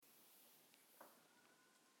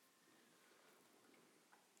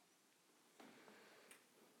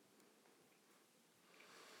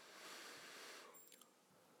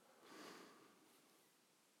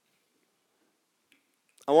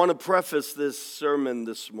I want to preface this sermon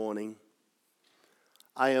this morning.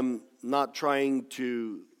 I am not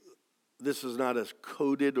this is not a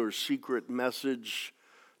coded or secret message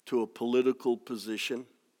to a political position.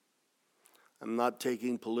 I'm not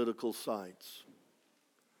taking political sides.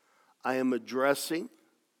 I am addressing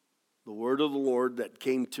the word of the Lord that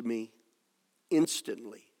came to me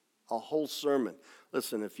instantly, a whole sermon.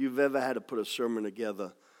 Listen, if you've ever had to put a sermon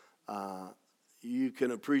together, you can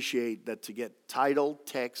appreciate that to get title,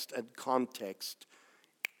 text, and context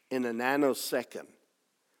in a nanosecond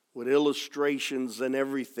with illustrations and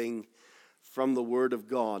everything from the Word of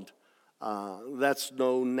God, that's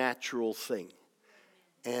no natural thing.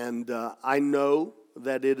 And I know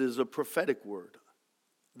that it is a prophetic word.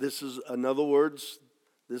 This is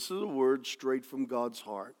a word straight from God's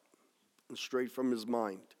heart and straight from His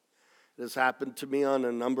mind. It has happened to me on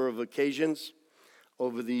a number of occasions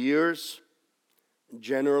over the years.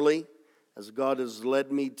 Generally, as God has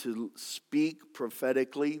led me to speak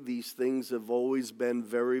prophetically, these things have always been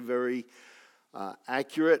very, very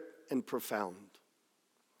accurate and profound.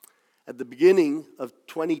 At the beginning of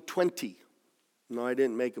 2020, no, I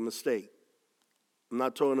didn't make a mistake. I'm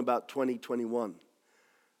not talking about 2021.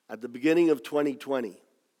 At the beginning of 2020,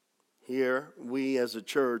 here, we as a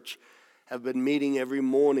church have been meeting every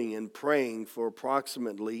morning and praying for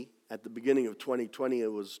approximately, at the beginning of 2020, it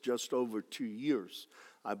was just over 2 years,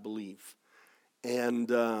 I believe. And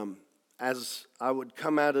as I would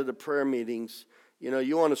come out of the prayer meetings,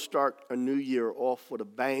 you want to start a new year off with a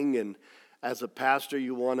bang, and as a pastor,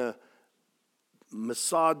 you want to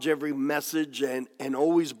massage every message and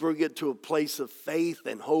always bring it to a place of faith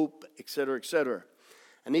and hope, etc., etc.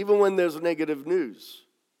 And even when there's negative news,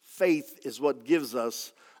 faith is what gives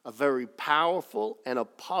us a very powerful and a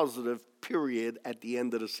positive period at the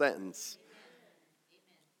end of the sentence.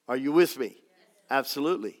 Are you with me?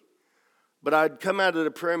 Absolutely. But I'd come out of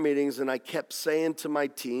the prayer meetings and I kept saying to my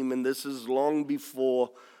team, and this is long before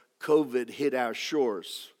COVID hit our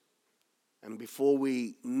shores and before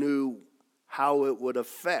we knew how it would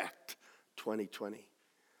affect 2020.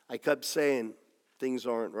 I kept saying, things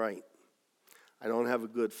aren't right. I don't have a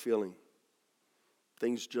good feeling.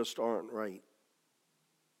 Things just aren't right.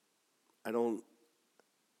 I don't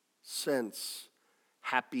sense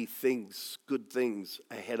happy things, good things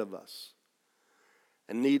ahead of us.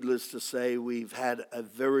 And needless to say, we've had a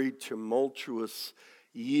very tumultuous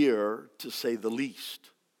year, to say the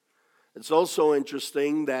least. It's also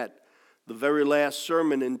interesting that the very last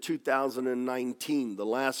sermon in 2019, the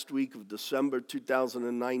last week of December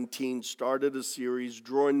 2019, started a series,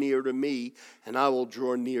 Draw Near to Me, and I Will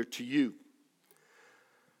Draw Near to You.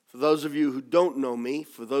 For those of you who don't know me,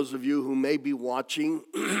 for those of you who may be watching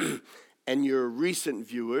and you're recent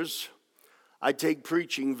viewers, I take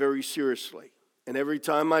preaching very seriously. And every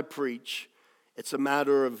time I preach, it's a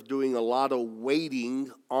matter of doing a lot of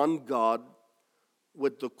waiting on God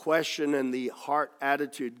with the question and the heart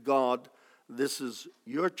attitude, God, this is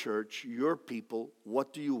your church, your people,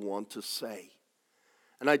 what do you want to say?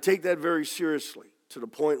 And I take that very seriously to the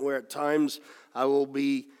point where at times I will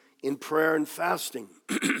be in prayer and fasting,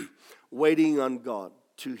 waiting on God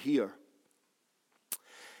to hear.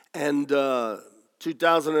 And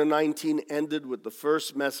 2019 ended with the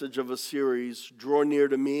first message of a series, Draw Near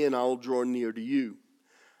to Me and I'll Draw Near to You.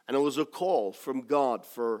 And it was a call from God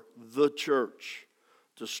for the church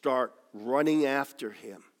to start running after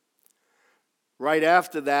Him. Right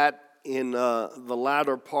after that, in the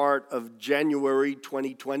latter part of January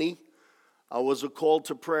 2020, was a call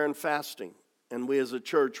to prayer and fasting. And we as a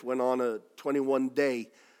church went on a 21-day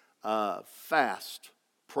fast,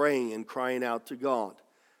 praying and crying out to God.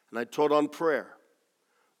 And I taught on prayer.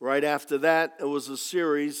 Right after that, it was a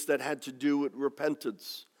series that had to do with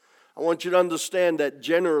repentance. I want you to understand that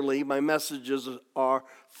generally my messages are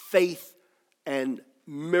faith and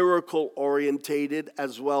miracle orientated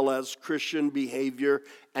as well as Christian behavior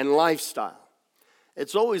and lifestyle.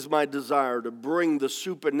 It's always my desire to bring the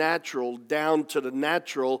supernatural down to the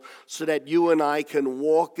natural so that you and I can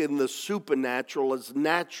walk in the supernatural as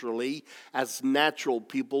naturally as natural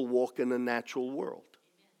people walk in the natural world.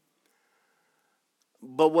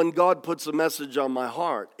 But when God puts a message on my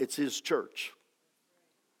heart, it's His church.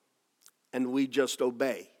 And we just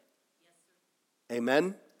obey.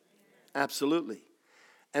 Amen? Absolutely.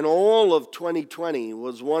 And all of 2020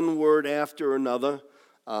 was one word after another.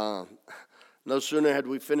 No sooner had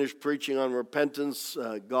we finished preaching on repentance,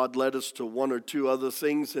 God led us to one or two other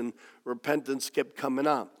things, and repentance kept coming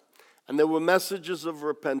up. And there were messages of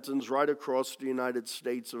repentance right across the United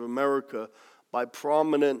States of America by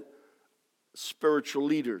prominent spiritual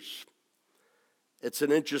leaders. It's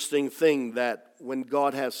an interesting thing that when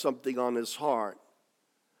God has something on His heart,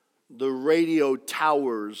 the radio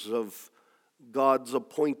towers of God's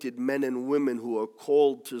appointed men and women who are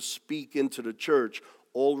called to speak into the church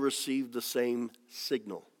all receive the same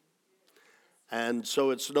signal. And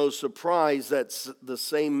so it's no surprise that the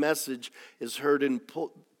same message is heard in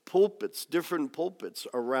pulpits, different pulpits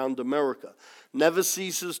around America. Never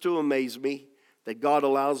ceases to amaze me that God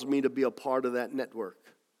allows me to be a part of that network.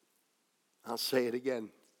 I'll say it again.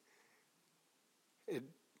 It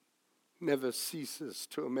never ceases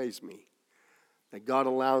to amaze me that God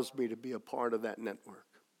allows me to be a part of that network.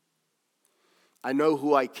 I know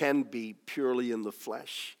who I can be purely in the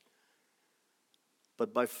flesh,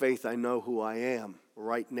 but by faith I know who I am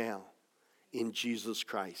right now in Jesus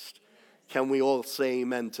Christ. Can we all say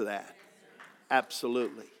amen to that?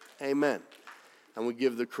 Absolutely. Amen. And we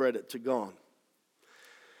give the credit to God.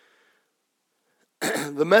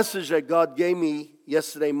 The message that God gave me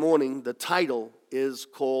yesterday morning, the title is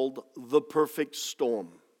called The Perfect Storm.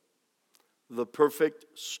 The Perfect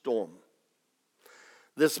Storm.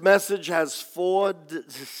 This message has four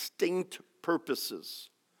distinct purposes.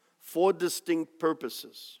 Four distinct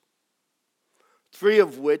purposes. Three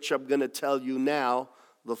of which I'm going to tell you now,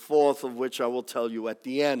 the fourth of which I will tell you at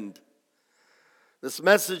the end. This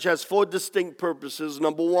message has four distinct purposes.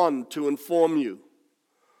 Number one, to inform you.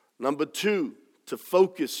 Number two, to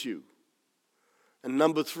focus you. And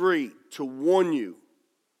number three, to warn you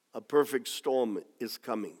a perfect storm is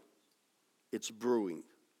coming. It's brewing.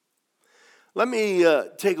 Let me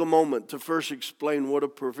take a moment to first explain what a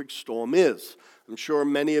perfect storm is. I'm sure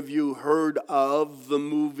many of you heard of the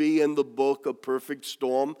movie and the book A Perfect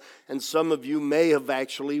Storm, and some of you may have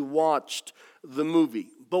actually watched the movie.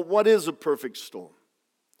 But what is a perfect storm?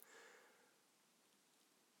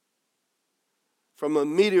 From a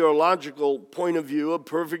meteorological point of view, a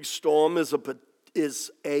perfect storm is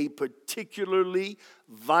a particularly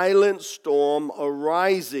violent storm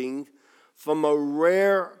arising from a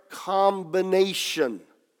rare combination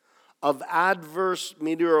of adverse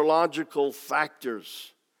meteorological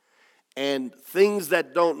factors and things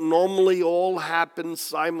that don't normally all happen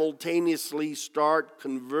simultaneously start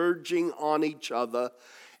converging on each other,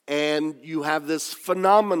 and you have this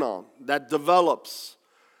phenomenon that develops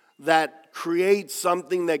that creates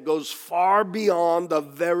something that goes far beyond a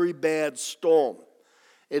very bad storm.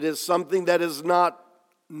 It is something that is not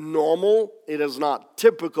normal, it is not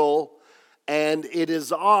typical, and it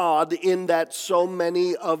is odd in that so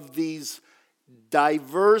many of these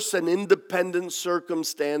diverse and independent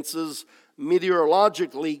circumstances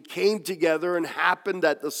meteorologically came together and happened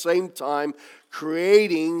at the same time,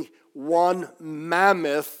 creating one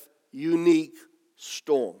mammoth, unique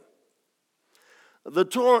storm. The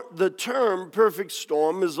term perfect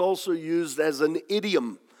storm is also used as an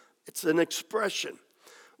idiom. It's an expression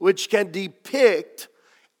which can depict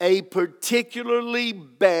a particularly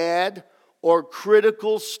bad or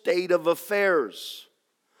critical state of affairs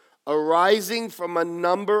arising from a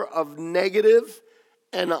number of negative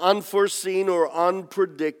and unforeseen or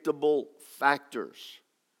unpredictable factors.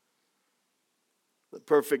 The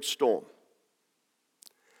perfect storm.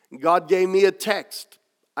 God gave me a text.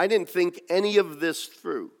 I didn't think any of this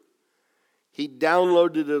through. He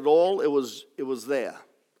downloaded it all. It was there.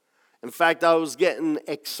 In fact, I was getting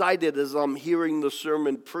excited as I'm hearing the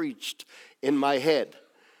sermon preached in my head.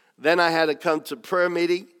 Then I had to come to prayer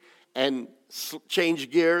meeting and change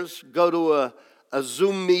gears, go to a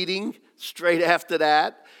Zoom meeting straight after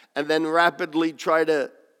that, and then rapidly try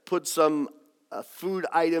to put some food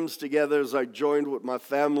items together as I joined with my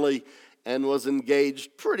family and was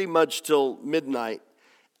engaged pretty much till midnight.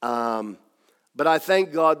 But I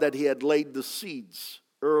thank God that He had laid the seeds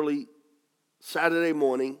early Saturday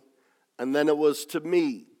morning, and then it was to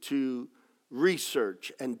me to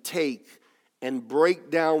research and take and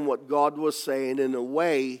break down what God was saying in a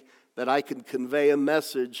way that I can convey a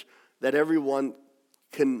message that everyone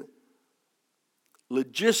can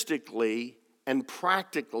logistically and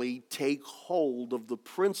practically take hold of the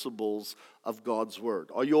principles of God's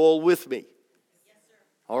Word. Are you all with me? Yes, sir.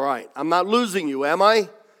 All right. I'm not losing you, am I?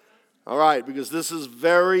 All right, because this is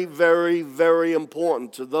very, very, very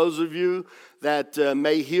important. To those of you that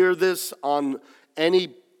may hear this on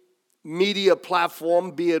any media platform,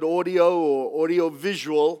 be it audio or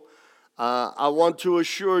audio-visual, I want to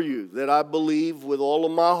assure you that I believe with all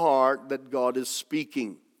of my heart that God is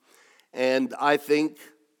speaking. And I think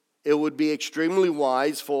it would be extremely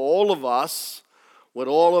wise for all of us, with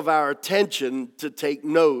all of our attention, to take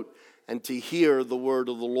note and to hear the word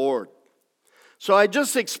of the Lord. So I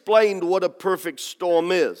just explained what a perfect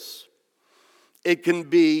storm is. It can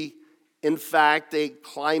be, in fact, a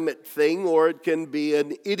climate thing, or it can be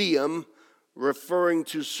an idiom referring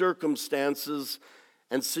to circumstances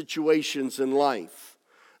and situations in life.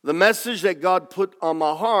 The message that God put on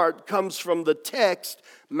my heart comes from the text,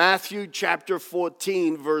 Matthew chapter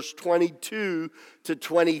 14, verse 22 to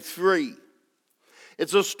 23.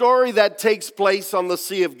 It's a story that takes place on the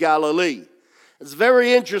Sea of Galilee. It's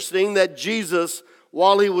very interesting that Jesus,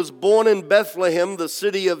 while he was born in Bethlehem, the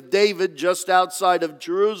city of David, just outside of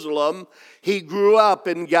Jerusalem, he grew up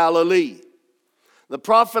in Galilee. The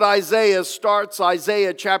prophet Isaiah starts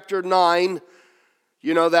Isaiah chapter 9,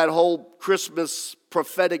 you know, that whole Christmas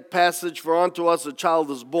prophetic passage, for unto us a child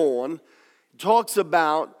is born. It talks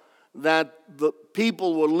about that the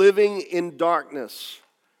people were living in darkness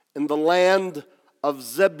in the land of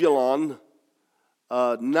Zebulun,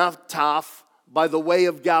 Naphtali, by the way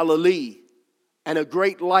of Galilee, and a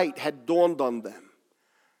great light had dawned on them.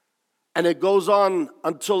 And it goes on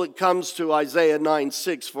until it comes to Isaiah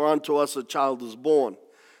 9:6, for unto us a child is born.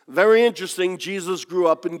 Very interesting, Jesus grew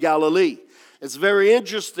up in Galilee. It's very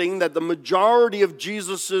interesting that the majority of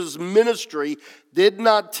Jesus' ministry did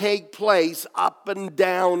not take place up and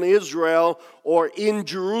down Israel or in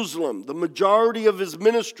Jerusalem. The majority of his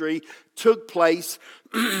ministry took place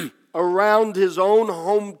around his own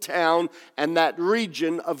hometown and that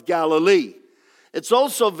region of Galilee. It's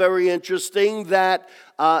also very interesting that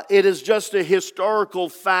it is just a historical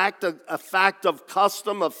fact, a fact of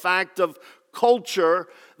custom, a fact of culture,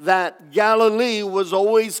 that Galilee was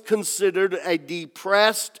always considered a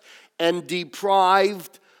depressed and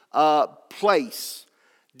deprived place.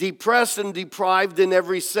 Depressed and deprived in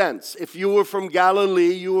every sense. If you were from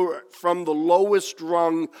Galilee, you were from the lowest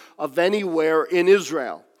rung of anywhere in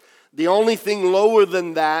Israel. The only thing lower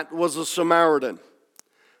than that was a Samaritan.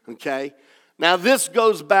 Okay? Now this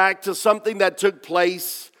goes back to something that took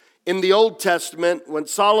place in the Old Testament when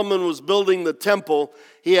Solomon was building the temple.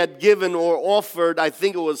 He had given or offered, I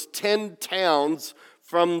think it was 10 towns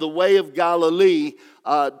from the way of Galilee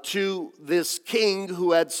to this king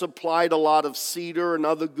who had supplied a lot of cedar and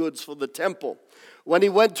other goods for the temple. When he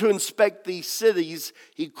went to inspect these cities,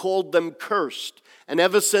 he called them cursed. And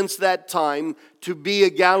ever since that time, to be a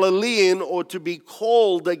Galilean or to be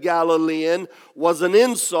called a Galilean was an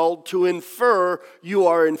insult to infer you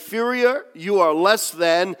are inferior, you are less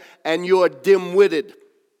than, and you are dim-witted.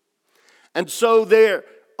 And so there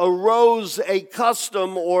arose a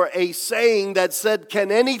custom or a saying that said,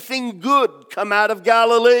 can anything good come out of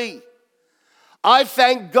Galilee? I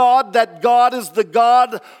thank God that God is the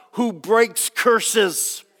God who breaks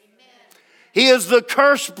curses. He is the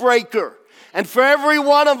curse breaker. And for every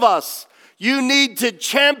one of us, you need to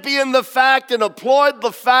champion the fact and applaud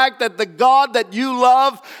the fact that the God that you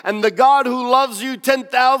love and the God who loves you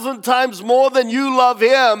 10,000 times more than you love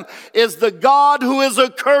him is the God who is a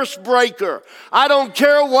curse breaker. I don't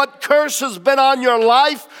care what curse has been on your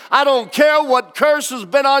life. I don't care what curse has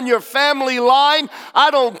been on your family line. I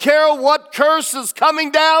don't care what curse is coming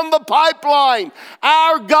down the pipeline.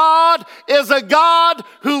 Our God is a God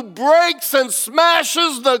who breaks and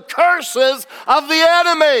smashes the curses of the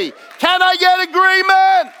enemy. Can I get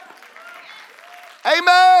agreement?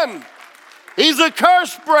 Amen. He's a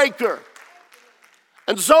curse breaker.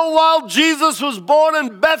 And so while Jesus was born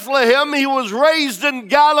in Bethlehem, he was raised in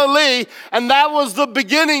Galilee, and that was the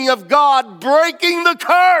beginning of God breaking the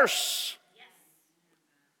curse.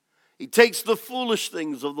 He takes the foolish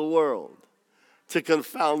things of the world to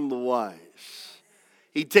confound the wise.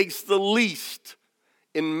 He takes the least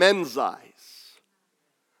in men's eyes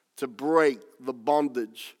to break the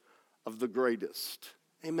bondage of the greatest.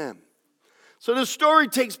 Amen. So the story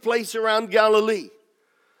takes place around Galilee.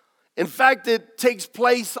 In fact, it takes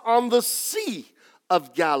place on the Sea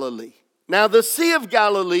of Galilee. Now, the Sea of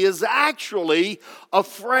Galilee is actually a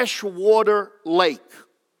freshwater lake.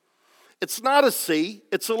 It's not a sea,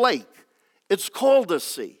 it's a lake. It's called a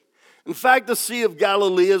sea. In fact, the Sea of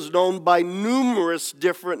Galilee is known by numerous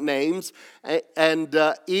different names, and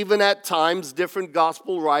even at times, different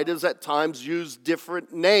gospel writers at times use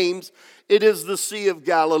different names. It is the Sea of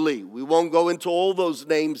Galilee. We won't go into all those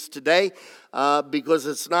names today because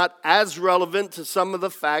it's not as relevant to some of the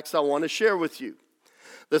facts I want to share with you.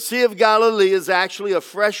 The Sea of Galilee is actually a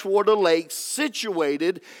freshwater lake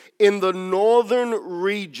situated in the northern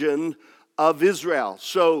region of Israel.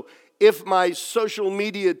 So if my social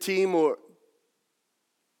media team or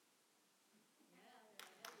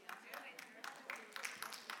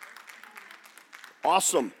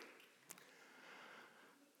awesome,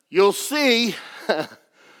 you'll see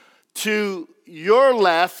to your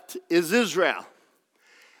left is Israel.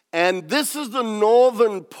 And this is the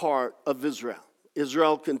northern part of Israel.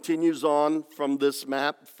 Israel continues on from this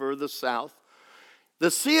map further south.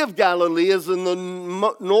 The Sea of Galilee is in the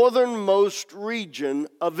northernmost region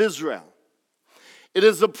of Israel. It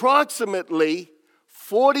is approximately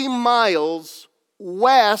 40 miles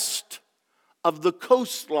west of the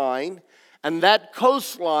coastline, and that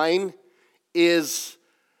coastline is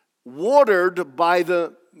watered by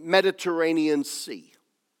the Mediterranean Sea.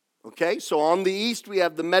 Okay, so on the east we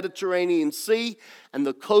have the Mediterranean Sea and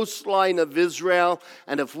the coastline of Israel,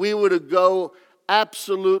 and if we were to go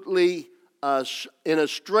absolutely in a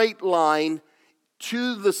straight line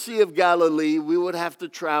to the Sea of Galilee, we would have to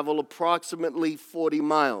travel approximately 40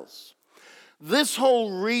 miles. This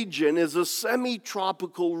whole region is a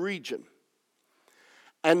semi-tropical region.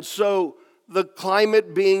 And so the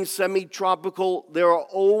climate being semi-tropical, there are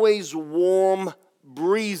always warm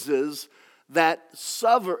breezes that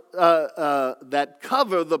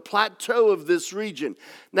cover the plateau of this region.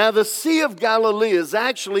 Now, the Sea of Galilee is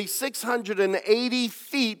actually 680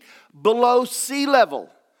 feet below sea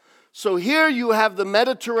level. So here you have the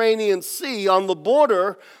Mediterranean Sea on the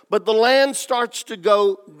border, but the land starts to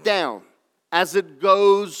go down as it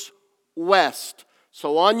goes west.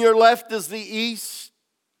 So on your left is the east.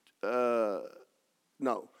 On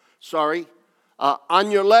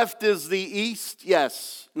your left is the east.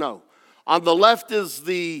 Yes. No. On the left is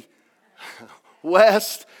the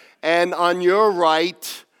west, and on your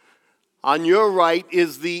right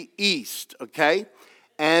is the east. Okay,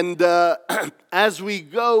 and as we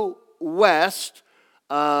go west,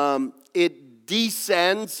 it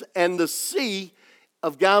descends, and the Sea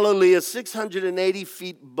of Galilee is 680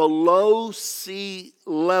 feet below sea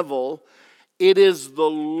level. It is the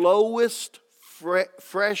lowest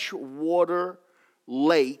freshwater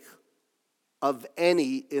lake of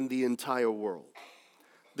any in the entire world.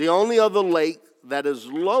 The only other lake that is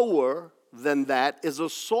lower than that is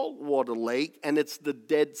a saltwater lake, and it's the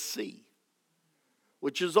Dead Sea,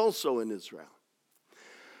 which is also in Israel.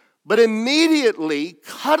 But immediately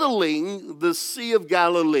cuddling the Sea of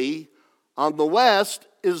Galilee on the west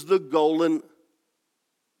is the Golan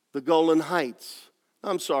Heights.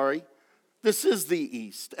 I'm sorry. This is the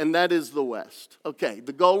east, and that is the west. Okay,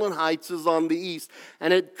 the Golan Heights is on the east,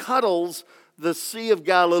 and it cuddles the Sea of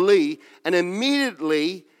Galilee, and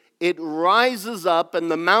immediately it rises up,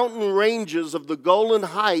 and the mountain ranges of the Golan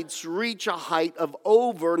Heights reach a height of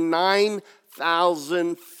over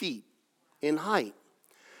 9,000 feet in height.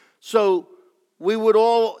 So we would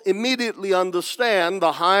all immediately understand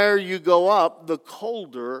the higher you go up, the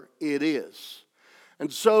colder it is.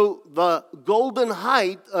 And so the Golan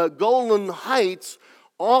Heights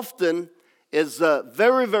often is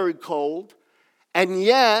very, very cold. And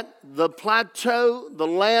yet, the plateau, the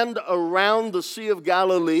land around the Sea of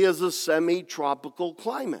Galilee is a semi-tropical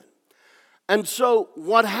climate. And so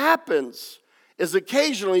what happens is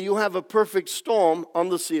occasionally you have a perfect storm on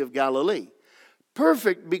the Sea of Galilee.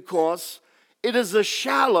 Perfect because it is a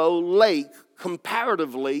shallow lake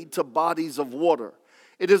comparatively to bodies of water.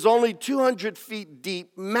 It is only 200 feet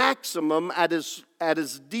deep maximum at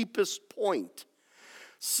its deepest point.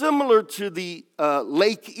 Similar to the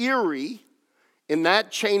Lake Erie, in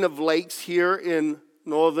that chain of lakes here in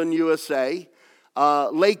northern USA,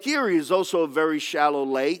 Lake Erie is also a very shallow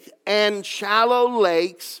lake, and shallow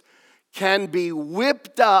lakes can be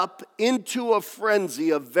whipped up into a frenzy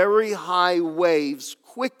of very high waves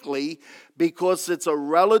quickly because it's a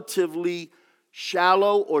relatively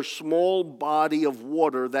shallow or small body of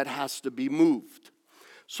water that has to be moved.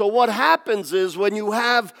 So what happens is when you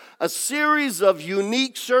have a series of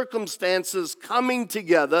unique circumstances coming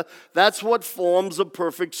together, that's what forms a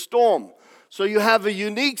perfect storm. So you have a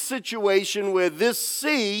unique situation where this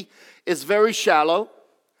sea is very shallow.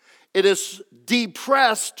 It is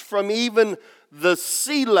depressed from even the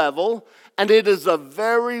sea level, and it is a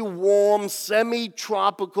very warm,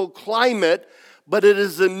 semi-tropical climate, but it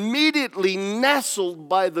is immediately nestled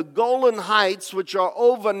by the Golan Heights, which are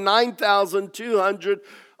over 9,200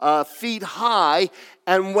 feet high.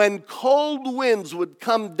 And when cold winds would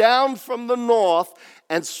come down from the north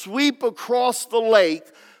and sweep across the lake,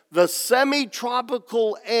 the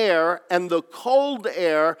semi-tropical air and the cold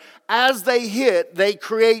air, as they hit, they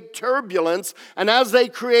create turbulence. And as they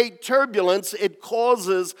create turbulence, it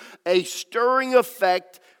causes a stirring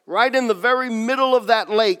effect right in the very middle of that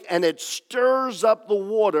lake, and it stirs up the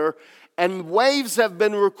water, and waves have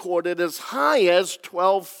been recorded as high as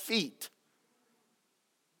 12 feet.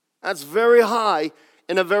 That's very high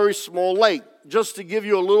in a very small lake. Just to give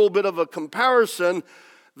you a little bit of a comparison,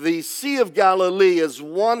 the Sea of Galilee is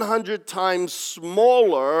 100 times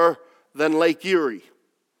smaller than Lake Erie.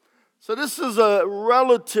 So this is a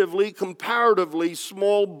relatively, comparatively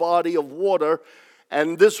small body of water,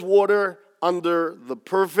 and this water, under the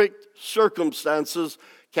perfect circumstances,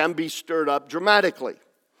 can be stirred up dramatically.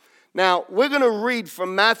 Now, we're going to read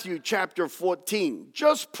from Matthew chapter 14.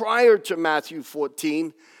 Just prior to Matthew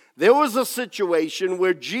 14, there was a situation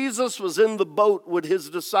where Jesus was in the boat with his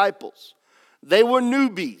disciples. They were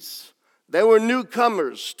newbies. They were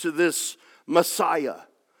newcomers to this Messiah.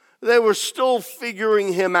 They were still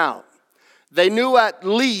figuring him out. They knew at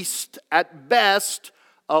least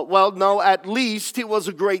he was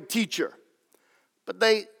a great teacher. But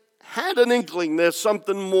they had an inkling there's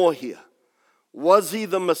something more here. Was he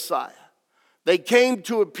the Messiah? They came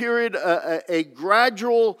to a period, a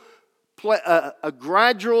gradual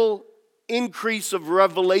increase of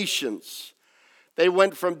revelations. They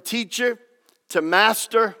went from teacher to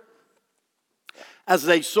master as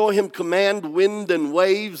they saw him command wind and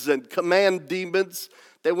waves and command demons.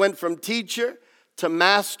 They went from teacher to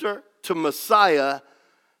master to Messiah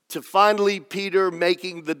to finally Peter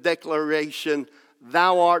making the declaration,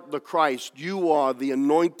 "Thou art the Christ. You are the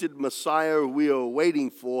anointed Messiah we are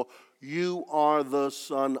waiting for. You are the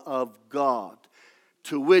Son of God."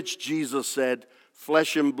 To which Jesus said,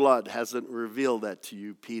 "Flesh and blood hasn't revealed that to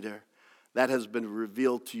you, Peter. That has been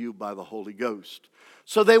revealed to you by the Holy Ghost."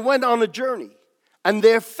 So they went on a journey, and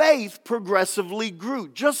their faith progressively grew,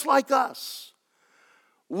 just like us.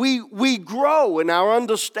 We grow in our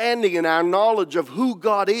understanding and our knowledge of who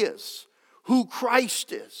God is, who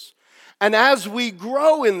Christ is. And as we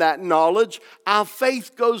grow in that knowledge, our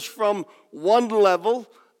faith goes from one level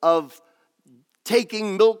of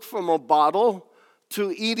taking milk from a bottle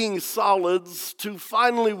to eating solids to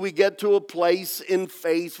finally we get to a place in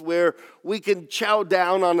faith where we can chow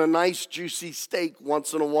down on a nice juicy steak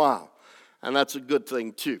once in a while. And that's a good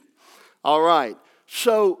thing too. All right.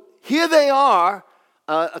 So here they are,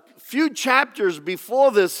 a few chapters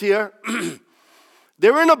before this here.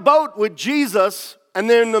 They're in a boat with Jesus, and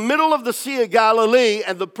they're in the middle of the Sea of Galilee,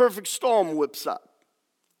 and the perfect storm whips up.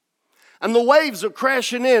 And the waves are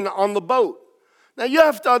crashing in on the boat. Now you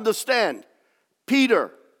have to understand,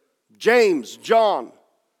 Peter, James, John,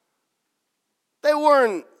 they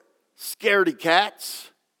weren't scaredy cats.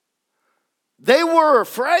 They were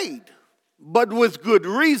afraid, but with good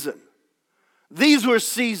reason. These were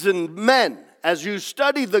seasoned men. As you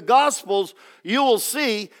study the Gospels, you will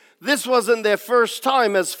see this wasn't their first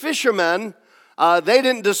time as fishermen. They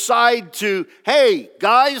didn't decide to, hey,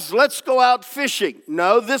 guys, let's go out fishing.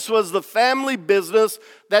 No, this was the family business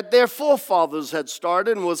that their forefathers had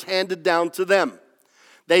started and was handed down to them.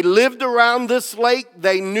 They lived around this lake.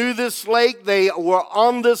 They knew this lake. They were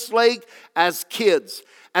on this lake as kids.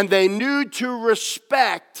 And they knew to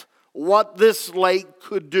respect what this lake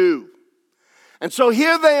could do. And so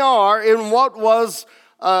here they are in what was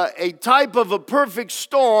a type of a perfect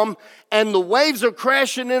storm, and the waves are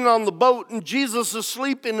crashing in on the boat, and Jesus is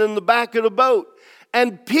sleeping in the back of the boat.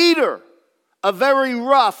 And Peter, a very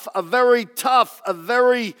rough, a very tough, a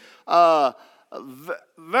very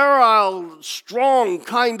virile, strong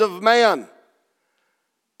kind of man,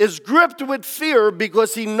 is gripped with fear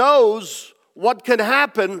because he knows what can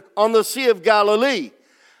happen on the Sea of Galilee.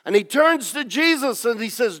 And he turns to Jesus and he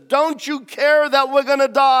says, "Don't you care that we're going to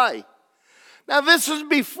die?" Now this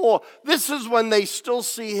is when they still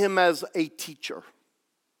see him as a teacher.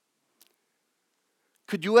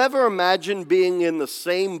 Could you ever imagine being in the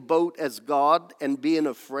same boat as God and being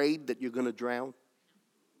afraid that you're going to drown?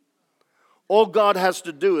 All God has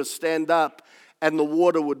to do is stand up and the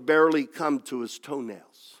water would barely come to his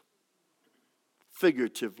toenails.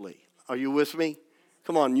 Figuratively. Are you with me?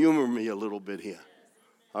 Come on, humor me a little bit here.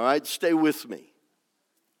 All right, stay with me.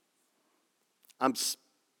 I'm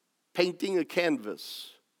painting a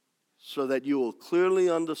canvas so that you will clearly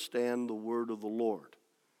understand the word of the Lord.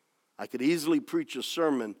 I could easily preach a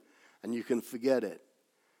sermon and you can forget it.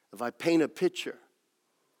 If I paint a picture,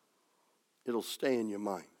 it'll stay in your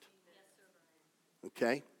mind.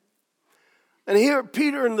 Okay? And here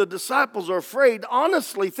Peter and the disciples are afraid,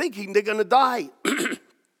 honestly thinking they're going to die.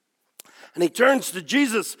 And he turns to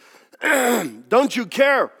Jesus, "Don't you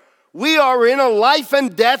care? We are in a life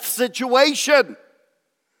and death situation."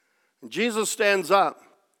 And Jesus stands up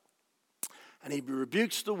and he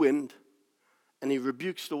rebukes the wind and he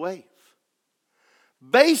rebukes the wave.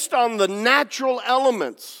 Based on the natural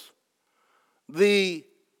elements, the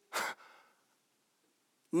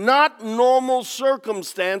not normal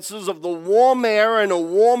circumstances of the warm air and a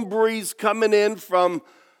warm breeze coming in from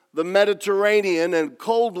the Mediterranean and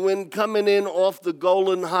cold wind coming in off the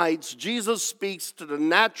Golan Heights, Jesus speaks to the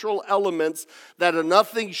natural elements that are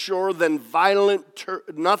nothing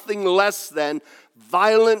less than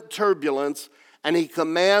violent turbulence, and he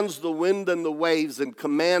commands the wind and the waves and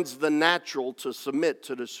commands the natural to submit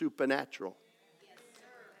to the supernatural.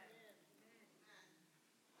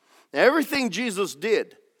 Now, everything Jesus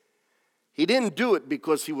did He didn't do it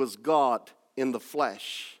because he was God in the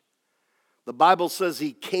flesh. The Bible says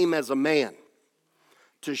he came as a man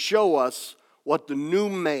to show us what the new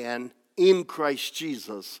man in Christ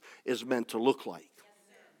Jesus is meant to look like.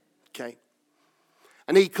 Okay?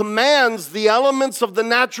 And he commands the elements of the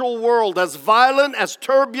natural world, as violent, as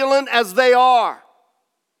turbulent as they are.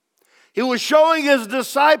 He was showing his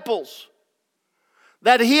disciples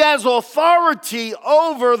that he has authority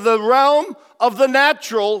over the realm of the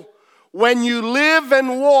natural when you live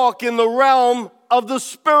and walk in the realm of the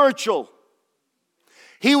spiritual.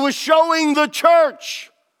 He was showing the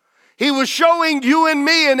church. He was showing you and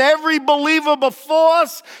me and every believer before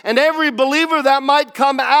us and every believer that might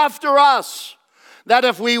come after us that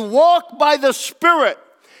if we walk by the Spirit,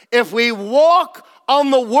 if we walk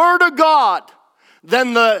on the Word of God,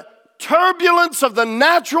 then the turbulence of the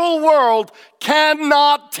natural world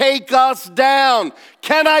cannot take us down.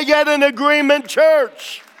 Can I get an agreement,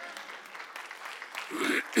 church?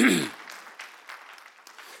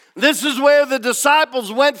 This is where the disciples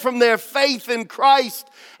went from their faith in Christ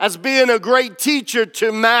as being a great teacher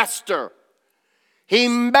to master. He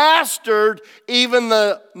mastered even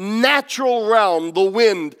the natural realm, the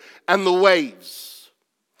wind and the waves.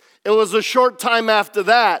 It was a short time after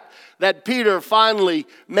that Peter finally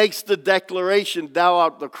makes the declaration, "Thou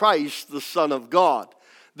art the Christ, the Son of God."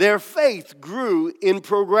 Their faith grew in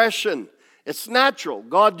progression. It's natural.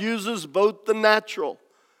 God uses both the natural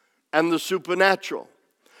and the supernatural.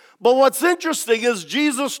 But what's interesting is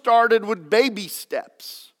Jesus started with baby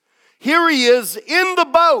steps. Here he is in the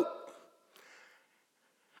boat.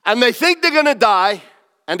 And they think they're going to die,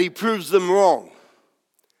 and he proves them wrong.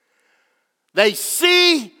 They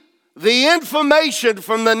see the information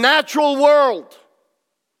from the natural world.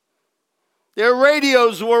 Their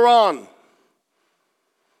radios were on.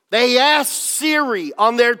 They asked Siri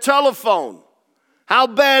on their telephone, "How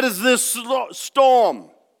bad is this storm?"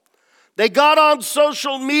 They got on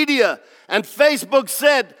social media, and Facebook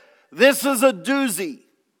said, "This is a doozy."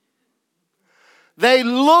 They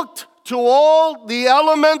looked to all the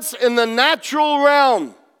elements in the natural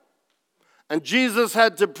realm, and Jesus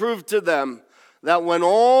had to prove to them that when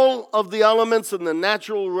all of the elements in the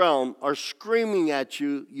natural realm are screaming at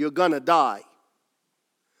you, you're going to die.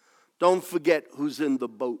 Don't forget who's in the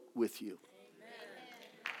boat with you.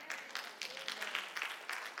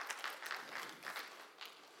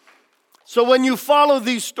 So when you follow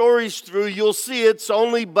these stories through, you'll see it's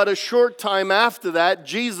only but a short time after that,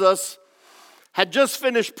 Jesus had just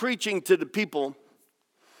finished preaching to the people,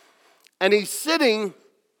 and he's sitting.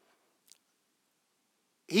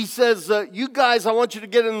 He says, "You guys, I want you to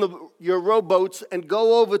get in your rowboats and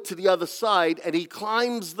go over to the other side." And he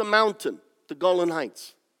climbs the mountain, the Golan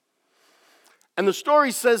Heights. And the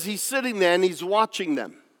story says he's sitting there and he's watching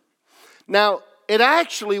them. Now, it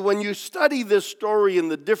actually, when you study this story in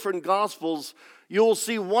the different Gospels, you'll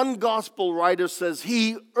see one Gospel writer says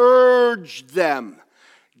he urged them,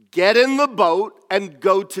 "Get in the boat and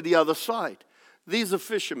go to the other side." These are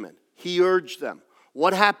fishermen. He urged them.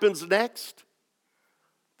 What happens next?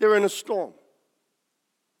 They're in a storm.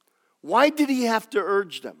 Why did he have to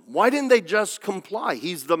urge them? Why didn't they just comply?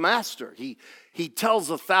 He's the master. He tells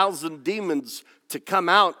 1,000 demons to come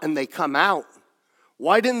out, and they come out.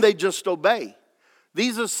 Why didn't they just obey?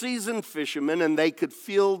 These are seasoned fishermen, and they could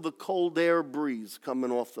feel the cold air breeze coming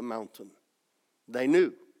off the mountain. They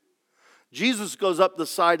knew. Jesus goes up the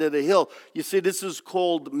side of the hill. You see, this is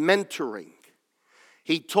called mentoring.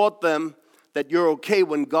 He taught them that you're okay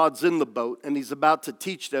when God's in the boat, and he's about to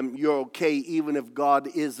teach them you're okay even if God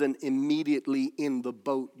isn't immediately in the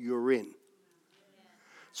boat you're in.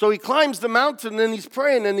 So he climbs the mountain and he's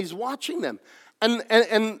praying and he's watching them.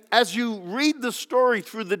 And as you read the story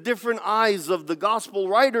through the different eyes of the gospel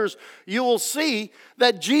writers, you will see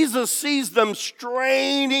that Jesus sees them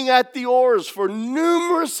straining at the oars for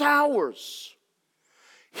numerous hours.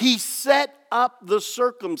 He set up the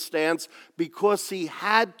circumstance because he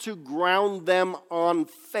had to ground them on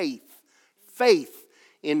faith. Faith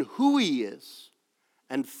in who he is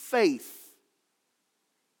and faith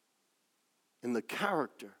in the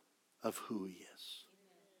character of who he is.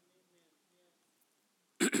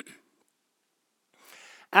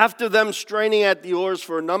 After them straining at the oars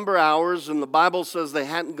for a number of hours, and the Bible says they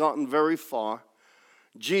hadn't gotten very far,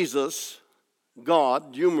 Jesus,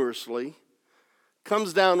 God, humorously,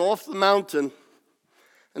 comes down off the mountain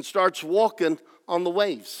and starts walking on the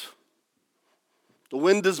waves. The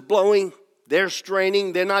wind is blowing, they're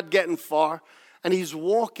straining, they're not getting far, and he's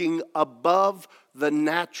walking above the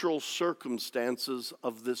natural circumstances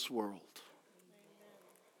of this world.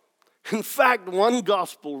 In fact, one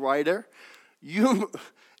gospel writer,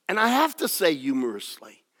 and I have to say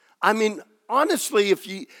humorously, I mean, honestly, if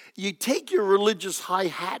you take your religious high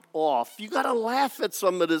hat off, you got to laugh at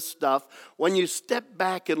some of this stuff when you step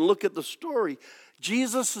back and look at the story.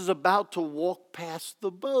 Jesus is about to walk past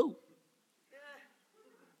the boat.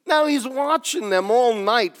 Now, he's watching them all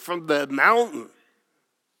night from the mountain.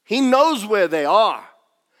 He knows where they are.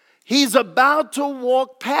 He's about to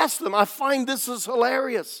walk past them. I find this is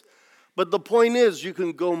hilarious. But the point is, you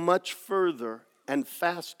can go much further and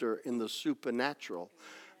faster in the supernatural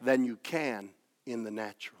than you can in the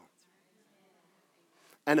natural.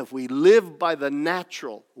 And if we live by the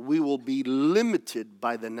natural, we will be limited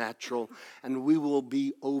by the natural, and we will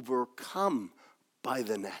be overcome by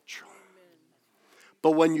the natural.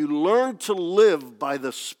 But when you learn to live by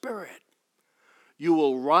the Spirit, you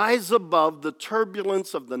will rise above the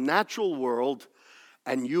turbulence of the natural world,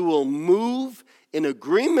 and you will move in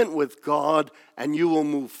agreement with God, and you will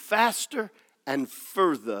move faster and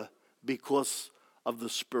further because of the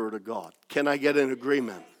Spirit of God. Can I get an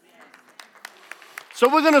agreement?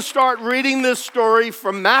 So we're going to start reading this story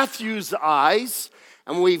from Matthew's eyes,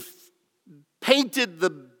 and we've painted the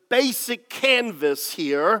basic canvas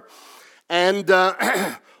here, and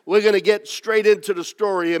we're going to get straight into the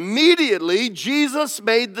story. Immediately, Jesus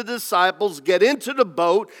made the disciples get into the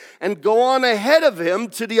boat and go on ahead of him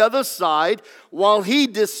to the other side while he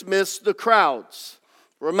dismissed the crowds.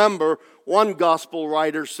 Remember, one gospel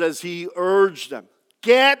writer says he urged them,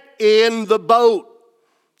 get in the boat,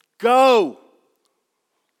 go.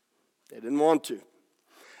 They didn't want to.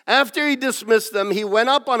 After he dismissed them, he went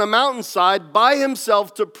up on a mountainside by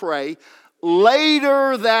himself to pray.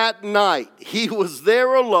 Later that night, he was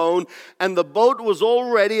there alone, and the boat was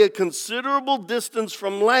already a considerable distance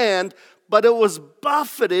from land, but it was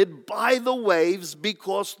buffeted by the waves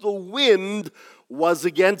because the wind was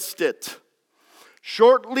against it.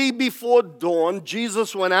 Shortly before dawn,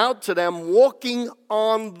 Jesus went out to them walking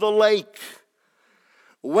on the lake.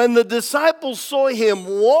 When the disciples saw him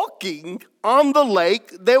walking on the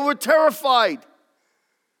lake, they were terrified.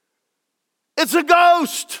 It's a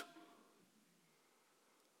ghost.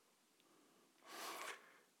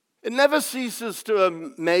 It never ceases to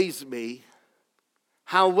amaze me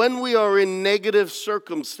how when we are in negative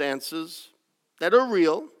circumstances that are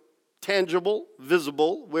real, tangible,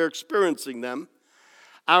 visible, we're experiencing them,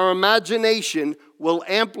 our imagination will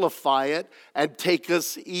amplify it and take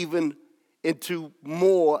us even into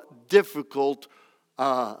more difficult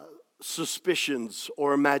suspicions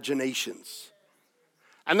or imaginations.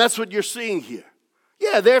 And that's what you're seeing here.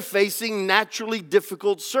 Yeah, they're facing naturally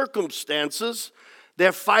difficult circumstances.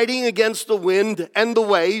 They're fighting against the wind and the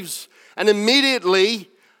waves, and immediately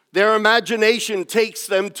their imagination takes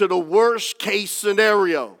them to the worst case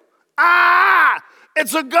scenario.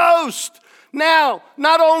 It's a ghost. Now,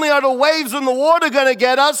 not only are the waves and the water going to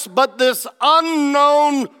get us, but this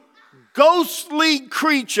unknown ghostly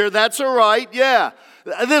creature, that's all right, yeah.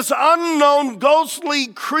 This unknown ghostly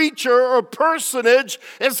creature or personage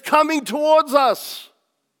is coming towards us.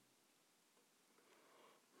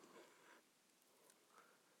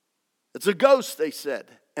 It's a ghost, they said,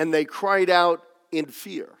 and they cried out in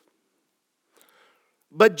fear.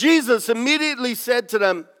 But Jesus immediately said to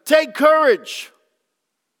them, take courage.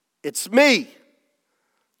 It's me.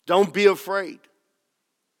 Don't be afraid.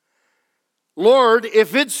 Lord,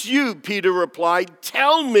 if it's you, Peter replied,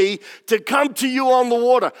 tell me to come to you on the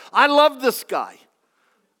water. I love this guy.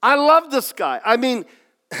 I mean,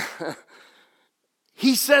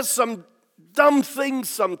 he says some dumb things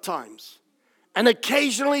sometimes. And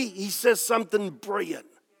occasionally he says something brilliant.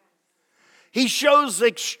 He shows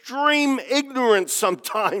extreme ignorance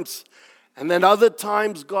sometimes. And then other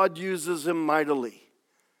times God uses him mightily.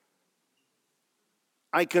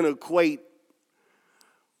 I can equate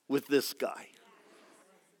with this guy.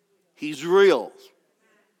 He's real.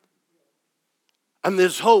 And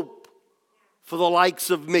there's hope for the likes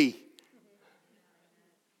of me.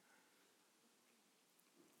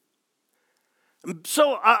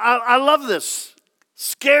 So I love this.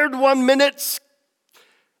 Scared 1 minute,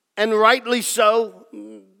 and rightly so.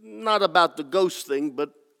 Not about the ghost thing,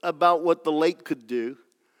 but about what the lake could do.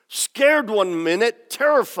 Scared 1 minute,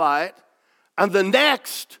 terrified, and the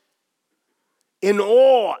next, in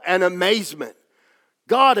awe and amazement.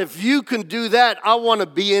 God, if you can do that, I want to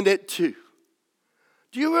be in it too.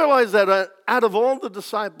 Do you realize that out of all the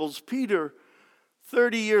disciples, Peter,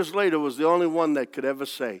 30 years later, was the only one that could ever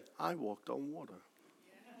say, I walked on water.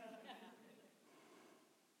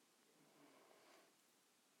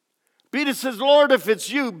 Peter says, Lord, if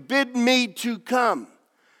it's you, bid me to come.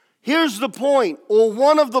 Here's the point, or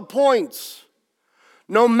one of the points.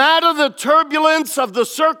 No matter the turbulence of the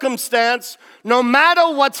circumstance, no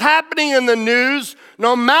matter what's happening in the news,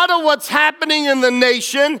 no matter what's happening in the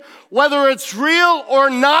nation, whether it's real or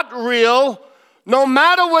not real, no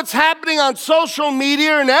matter what's happening on social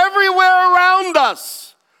media and everywhere around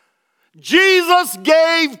us, Jesus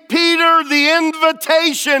gave Peter the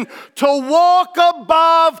invitation to walk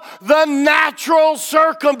above the natural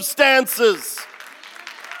circumstances.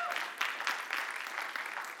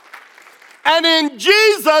 And in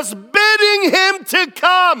Jesus bidding him to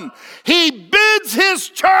come, he bids his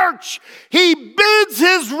church, he bids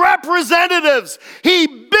his representatives, he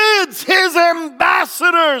bids his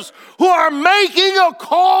ambassadors who are making a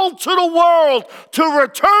call to the world to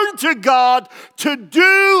return to God, to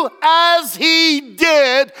do as he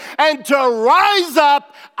did and to rise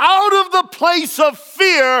up out of the place of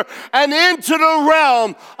fear and into the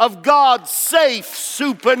realm of God's safe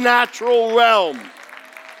supernatural realm.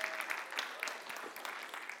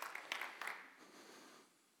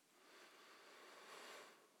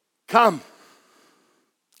 Come.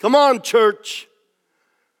 Come on, church.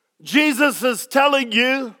 Jesus is telling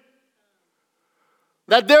you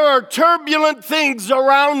that there are turbulent things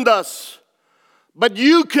around us, but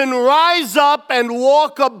you can rise up and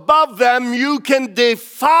walk above them. You can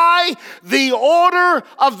defy the order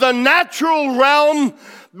of the natural realm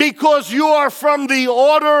because you are from the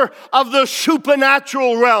order of the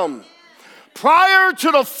supernatural realm. Prior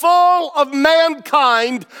to the fall of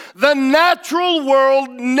mankind, the natural world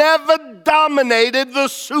never dominated the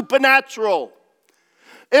supernatural.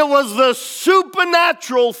 It was the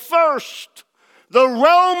supernatural first, the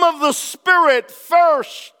realm of the spirit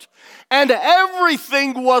first, and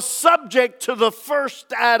everything was subject to the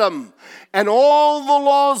first Adam. And all the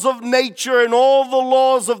laws of nature and all the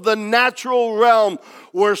laws of the natural realm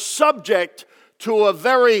were subject to a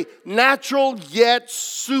very natural yet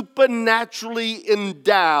supernaturally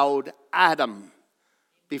endowed Adam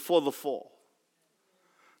before the fall.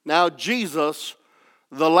 Now Jesus,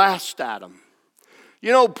 the last Adam.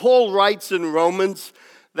 You know, Paul writes in Romans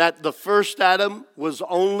that the first Adam was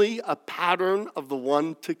only a pattern of the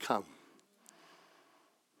one to come.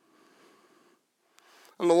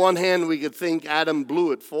 On the one hand, we could think Adam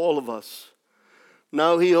blew it for all of us.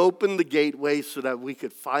 No, he opened the gateway so that we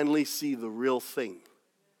could finally see the real thing.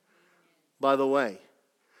 By the way,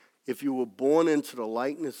 if you were born into the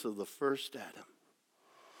likeness of the first Adam,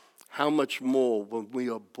 how much more when we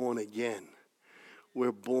are born again,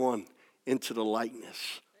 we're born into the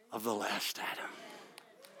likeness of the last Adam.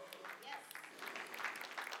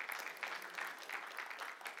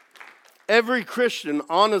 Every Christian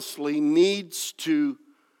honestly needs to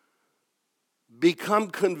become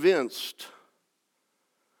convinced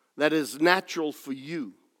that it's natural for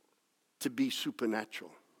you to be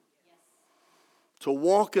supernatural. To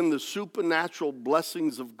walk in the supernatural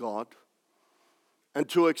blessings of God and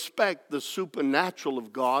to expect the supernatural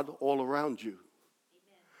of God all around you.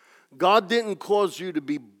 God didn't cause you to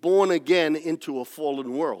be born again into a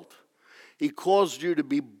fallen world. He caused you to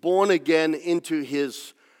be born again into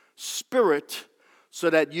his spirit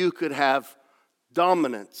so that you could have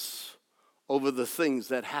dominance over the things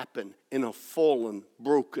that happen in a fallen,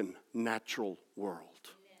 broken, natural world.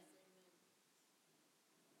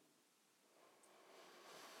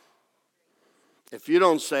 If you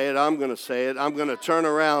don't say it, I'm going to say it. I'm going to turn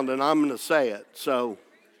around and I'm going to say it. So,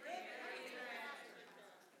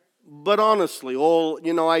 but honestly,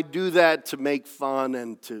 I do that to make fun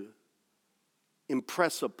and to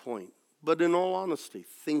impress a point. But in all honesty,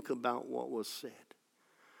 think about what was said.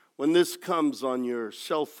 When this comes on your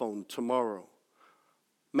cell phone tomorrow,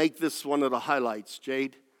 make this one of the highlights,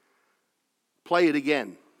 Jade. Play it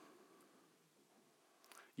again.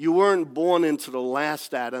 You weren't born into the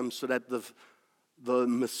last Adam so that the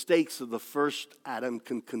mistakes of the first Adam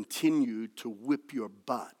can continue to whip your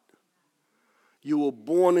butt. You were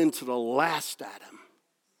born into the last Adam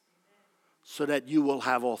so that you will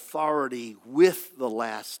have authority with the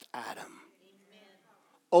last Adam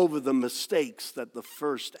over the mistakes that the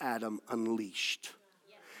first Adam unleashed.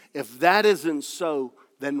 If that isn't so,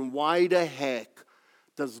 then why the heck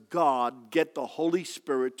does God get the Holy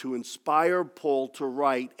Spirit to inspire Paul to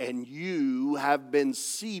write, and you have been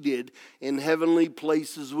seated in heavenly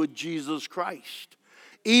places with Jesus Christ?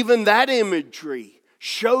 Even that imagery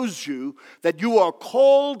shows you that you are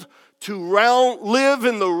called to live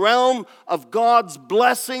in the realm of God's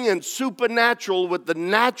blessing and supernatural with the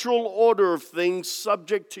natural order of things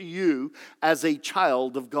subject to you as a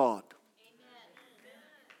child of God. Amen.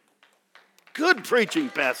 Good preaching,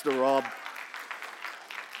 Pastor Rob.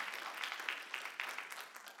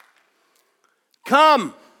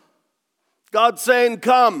 Come. God's saying,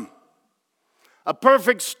 come. A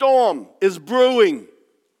perfect storm is brewing.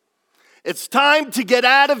 It's time to get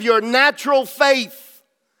out of your natural faith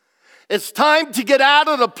It's time to get out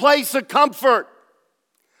of the place of comfort.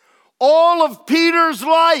 All of Peter's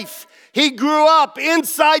life, he grew up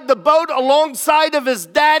inside the boat alongside of his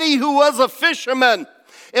daddy who was a fisherman.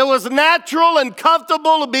 It was natural and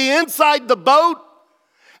comfortable to be inside the boat.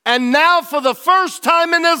 And now for the first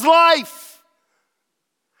time in his life,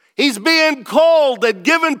 he's being called and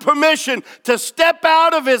given permission to step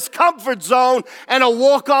out of his comfort zone and to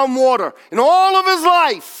walk on water. In all of his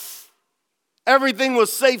life, everything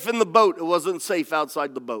was safe in the boat. It wasn't safe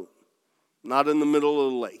outside the boat, not in the middle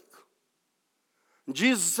of the lake. And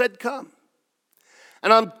Jesus said, come.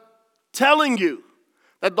 And I'm telling you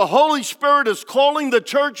that the Holy Spirit is calling the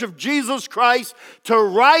church of Jesus Christ to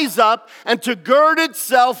rise up and to gird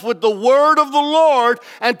itself with the word of the Lord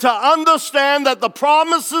and to understand that the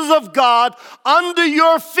promises of God under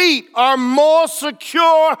your feet are more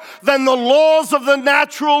secure than the laws of the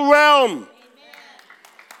natural realm.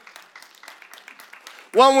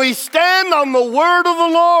 When we stand on the word of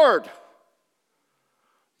the Lord,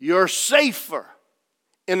 you're safer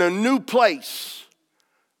in a new place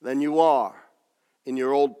than you are in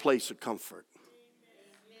your old place of comfort.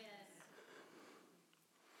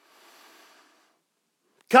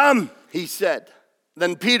 Come, he said.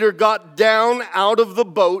 Then Peter got down out of the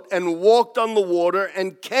boat and walked on the water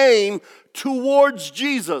and came towards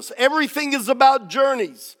Jesus. Everything is about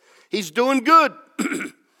journeys. He's doing good.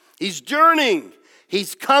 He's journeying.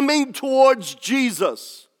 He's coming towards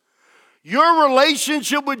Jesus. Your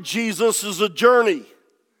relationship with Jesus is a journey.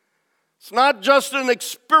 It's not just an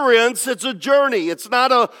experience, it's a journey. It's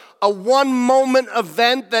not a one-moment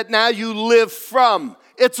event that now you live from.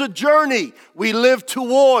 It's a journey we live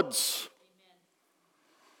towards.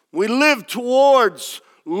 We live towards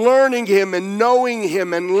learning Him and knowing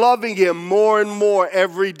Him and loving Him more and more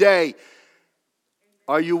every day.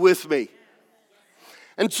 Are you with me?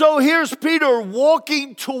 And so here's Peter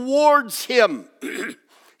walking towards Him.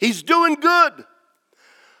 He's doing good.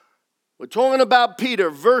 We're talking about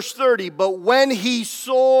Peter, verse 30. But when he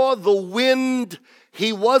saw the wind,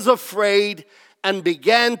 he was afraid and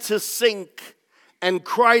began to sink and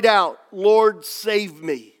cried out, Lord, save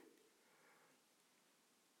me.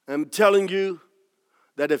 I'm telling you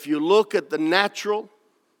that if you look at the natural,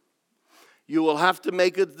 you will have to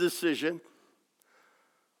make a decision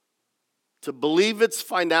to believe its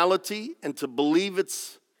finality and to believe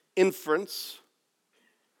its inference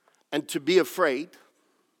and to be afraid,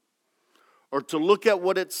 or to look at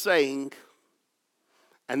what it's saying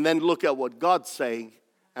and then look at what God's saying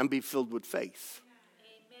and be filled with faith.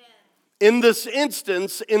 Amen. In this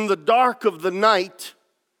instance, in the dark of the night,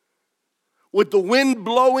 with the wind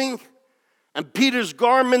blowing and Peter's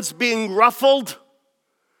garments being ruffled,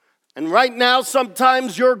 and right now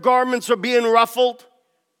sometimes your garments are being ruffled.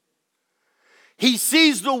 He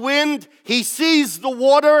sees the wind, he sees the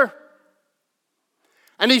water,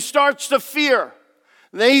 and he starts to fear.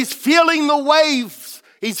 Then he's feeling the waves.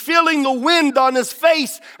 He's feeling the wind on his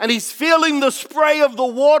face. And he's feeling the spray of the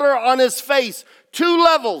water on his face. Two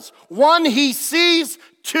levels. One, he sees.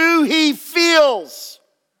 Two, he feels.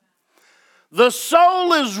 The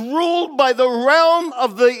soul is ruled by the realm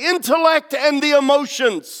of the intellect and the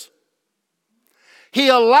emotions. He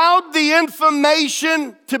allowed the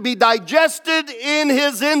information to be digested in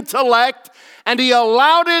his intellect. And he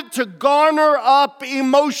allowed it to garner up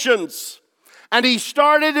emotions. And he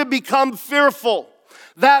started to become fearful.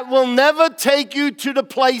 That will never take you to the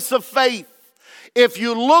place of faith. If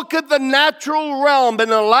you look at the natural realm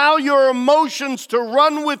and allow your emotions to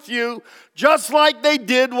run with you, just like they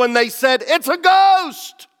did when they said, it's a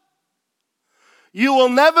ghost, you will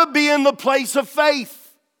never be in the place of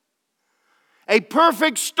faith. A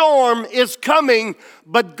perfect storm is coming,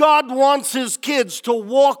 but God wants His kids to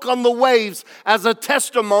walk on the waves as a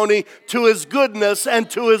testimony to His goodness and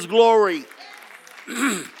to His glory.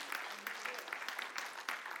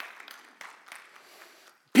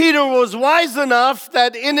 Peter was wise enough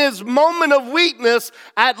that in his moment of weakness,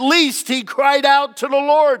 at least he cried out to the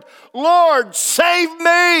Lord, Lord, save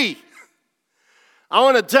me. I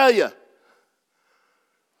want to tell you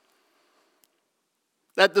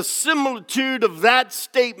that the similitude of that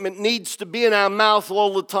statement needs to be in our mouth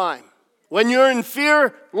all the time. When you're in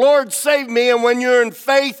fear, Lord, save me. And when you're in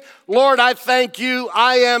faith, Lord, I thank you.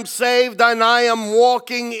 I am saved and I am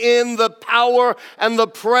walking in the power and the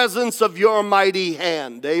presence of your mighty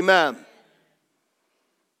hand. Amen.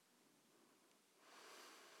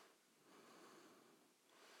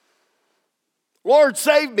 Lord,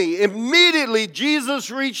 save me. Immediately, Jesus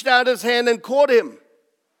reached out his hand and caught him.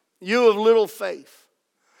 You of little faith.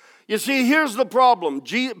 You see, here's the problem.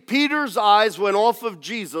 Peter's eyes went off of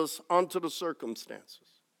Jesus onto the circumstances.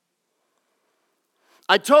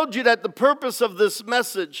 I told you that the purpose of this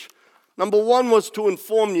message, number one, was to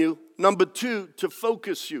inform you. Number two, to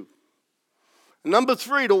focus you. Number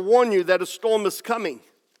three, to warn you that a storm is coming.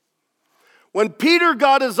 When Peter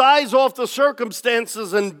got his eyes off the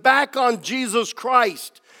circumstances and back on Jesus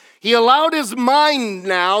Christ, he allowed his mind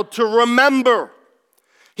now to remember.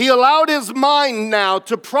 He allowed his mind now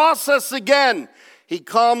to process again. He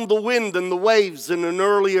calmed the wind and the waves in an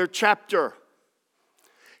earlier chapter.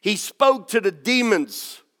 He spoke to the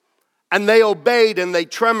demons, and they obeyed and they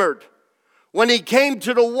tremored. When he came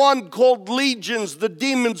to the one called legions, the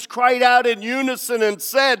demons cried out in unison and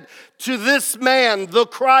said to this man, the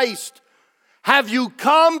Christ, have you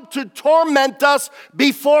come to torment us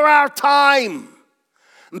before our time?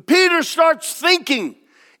 And Peter starts thinking.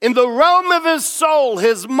 In the realm of his soul,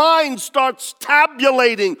 his mind starts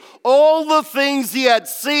tabulating all the things he had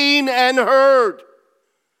seen and heard.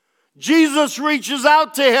 Jesus reaches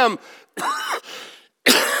out to him,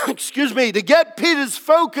 to get Peter's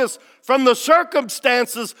focus from the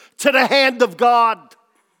circumstances to the hand of God.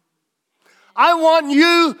 I want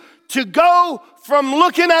you to go from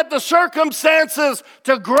looking at the circumstances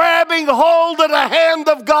to grabbing hold of the hand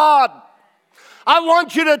of God. I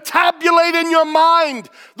want you to tabulate in your mind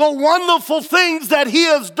the wonderful things that he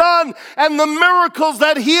has done and the miracles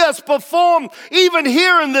that he has performed, even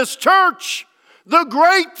here in this church. The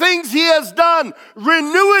great things he has done.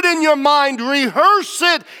 Renew it in your mind. Rehearse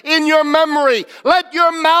it in your memory. Let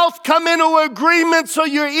your mouth come into agreement so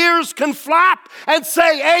your ears can flap and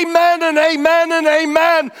say amen and amen and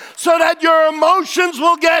amen, so that your emotions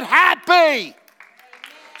will get happy.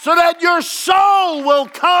 So that your soul will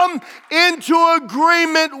come into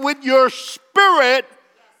agreement with your spirit,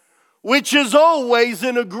 which is always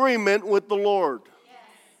in agreement with the Lord.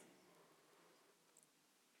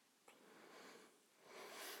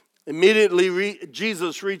 Immediately,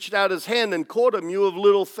 Jesus reached out his hand and caught him. You of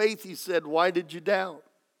little faith, he said, why did you doubt?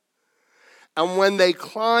 And when they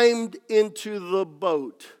climbed into the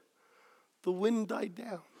boat, the wind died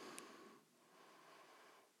down.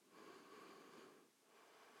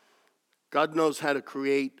 God knows how to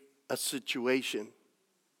create a situation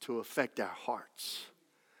to affect our hearts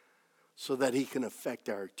so that he can affect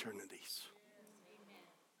our eternities.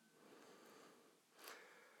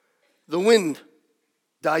 The wind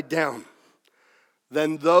died down.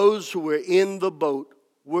 Then those who were in the boat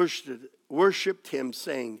worshiped him,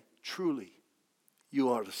 saying, truly, you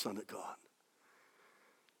are the Son of God.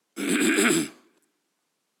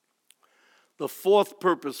 The fourth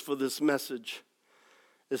purpose for this message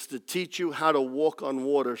is to teach you how to walk on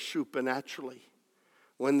water supernaturally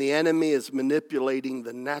when the enemy is manipulating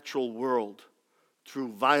the natural world through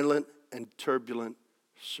violent and turbulent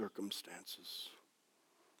circumstances.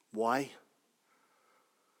 Why?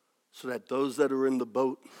 So that those that are in the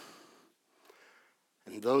boat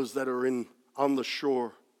and those that are on the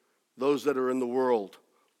shore, those that are in the world,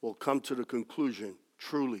 will come to the conclusion,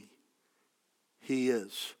 truly, he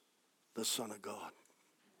is the Son of God.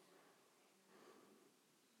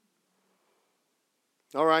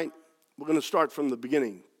 All right, we're going to start from the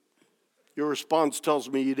beginning. Your response tells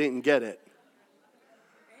me you didn't get it.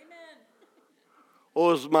 Amen.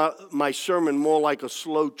 Or is my sermon more like a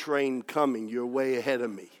slow train coming? You're way ahead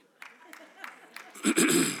of me.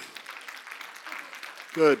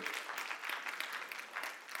 Good.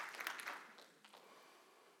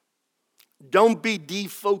 Don't be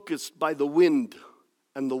defocused by the wind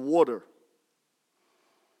and the water.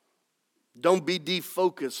 Don't be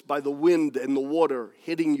defocused by the wind and the water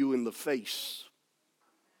hitting you in the face.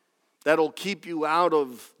 That'll keep you out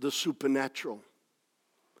of the supernatural.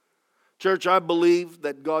 Church, I believe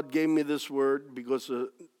that God gave me this word because a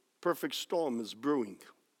perfect storm is brewing.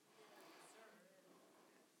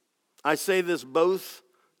 I say this both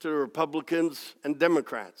to the Republicans and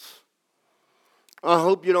Democrats. I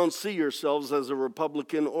hope you don't see yourselves as a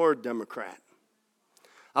Republican or a Democrat.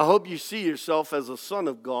 I hope you see yourself as a son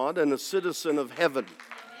of God and a citizen of heaven.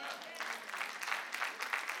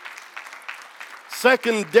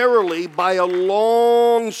 Secondarily, by a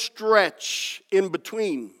long stretch in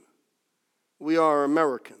between, we are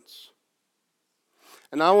Americans.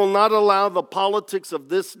 And I will not allow the politics of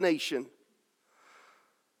this nation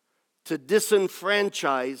to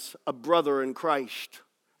disenfranchise a brother in Christ.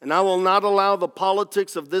 And I will not allow the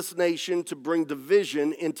politics of this nation to bring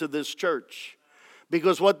division into this church.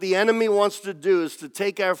 Because what the enemy wants to do is to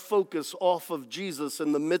take our focus off of Jesus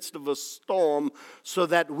in the midst of a storm so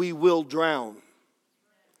that we will drown.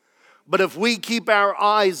 But if we keep our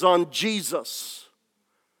eyes on Jesus,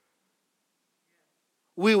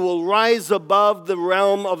 we will rise above the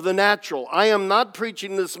realm of the natural. I am not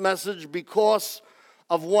preaching this message because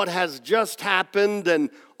of what has just happened, and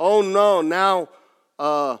oh no, now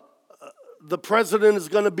the president is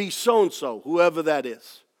going to be so-and-so, whoever that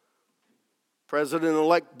is.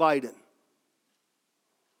 President-elect Biden.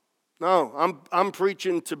 No, I'm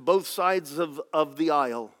preaching to both sides of the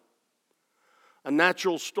aisle. A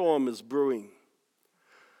natural storm is brewing.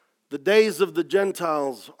 The days of the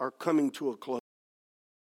Gentiles are coming to a close.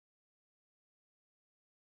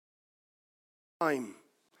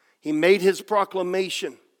 He made his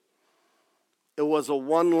proclamation. It was a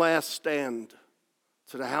one last stand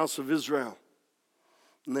to the house of Israel.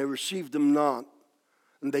 And they received him not.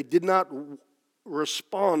 And they did not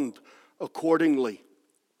respond accordingly.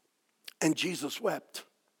 And Jesus wept.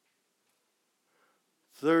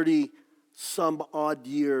 30 some odd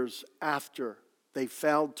years after they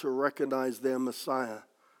failed to recognize their Messiah,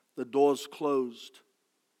 the doors closed.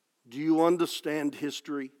 Do you understand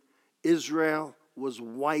history? Israel was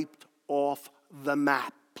wiped off the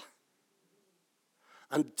map.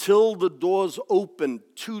 Until the doors opened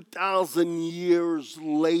 2,000 years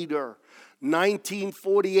later,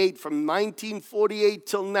 1948, from 1948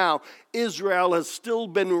 till now, Israel has still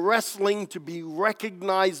been wrestling to be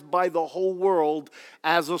recognized by the whole world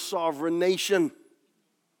as a sovereign nation.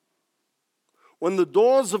 When the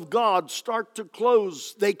doors of God start to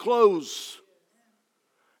close, they close.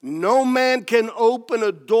 No man can open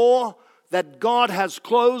a door that God has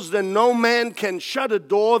closed, and no man can shut a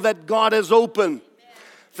door that God has opened.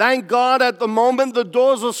 Thank God at the moment the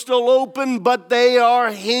doors are still open, but they are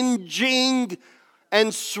hinging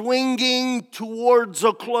and swinging towards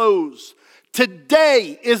a close.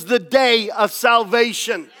 Today is the day of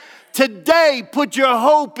salvation. Today, put your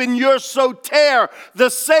hope in your soter, the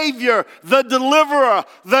Savior, the Deliverer,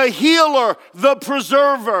 the Healer, the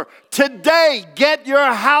Preserver. Today, get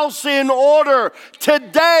your house in order.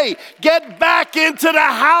 Today, get back into the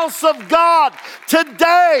house of God.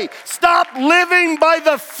 Today, stop living by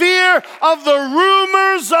the fear of the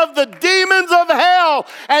rumors of the demons of hell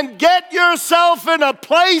and get yourself in a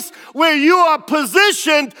place where you are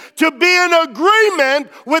positioned to be in agreement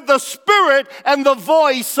with the Spirit and the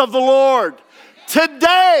voice of the Lord.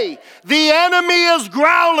 Today, the enemy is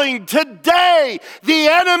growling. Today, the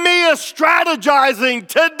enemy is strategizing.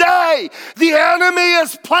 Today, the enemy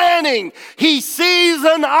is planning. He sees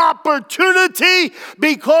an opportunity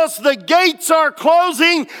because the gates are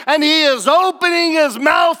closing and he is opening his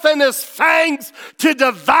mouth and his fangs to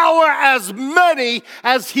devour as many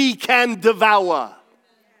as he can devour.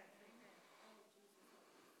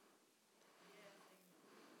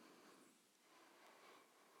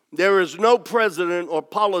 There is no president or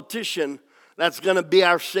politician that's going to be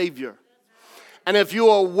our Savior. And if you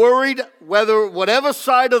are worried, whatever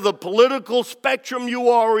side of the political spectrum you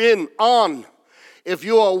are on, if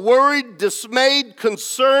you are worried, dismayed,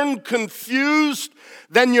 concerned, confused,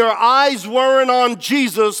 then your eyes weren't on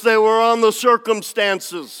Jesus, they were on the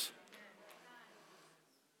circumstances.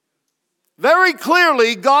 Very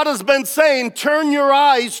clearly, God has been saying, turn your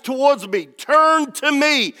eyes towards me. Turn to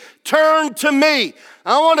me. Turn to me.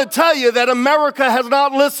 I want to tell you that America has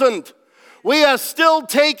not listened. We are still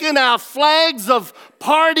taking our flags of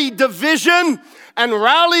party division and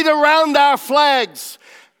rallied around our flags.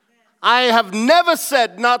 I have never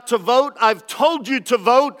said not to vote. I've told you to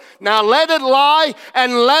vote. Now let it lie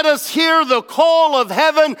and let us hear the call of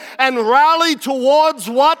heaven and rally towards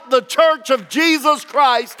what the Church of Jesus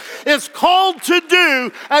Christ is called to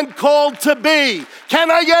do and called to be. Can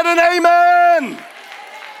I get an amen?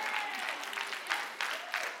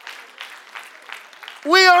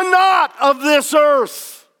 We are not of this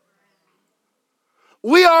earth.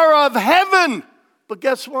 We are of heaven. But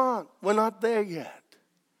guess what? We're not there yet.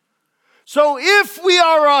 So if we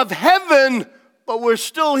are of heaven, but we're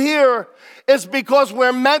still here, it's because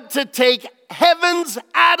we're meant to take heaven's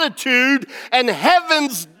attitude and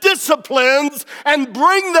heaven's disciplines and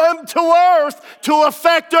bring them to earth to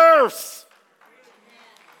affect earth.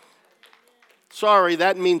 Sorry,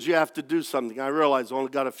 that means you have to do something. I realize I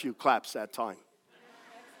only got a few claps that time.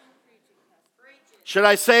 Should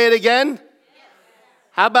I say it again?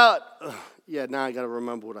 How about, now I got to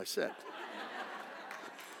remember what I said.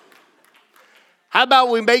 How about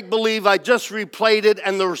we make believe I just replayed it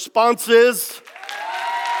and the response is?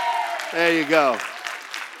 There you go.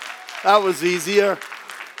 That was easier.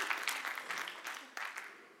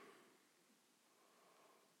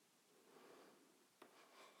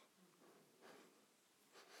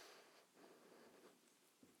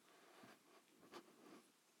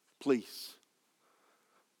 Please,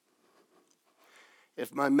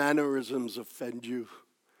 if my mannerisms offend you,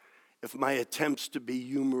 if my attempts to be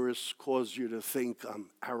humorous cause you to think I'm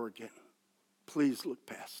arrogant, please look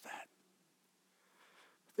past that.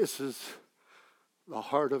 This is the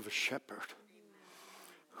heart of a shepherd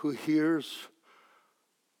who hears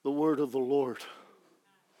the word of the Lord.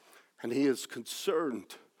 And he is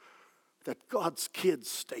concerned that God's kids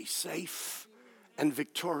stay safe and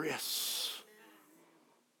victorious.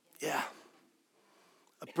 Yeah.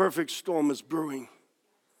 A perfect storm is brewing.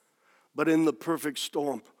 But in the perfect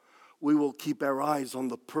storm, we will keep our eyes on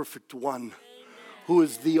the perfect one, who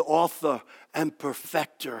is the author and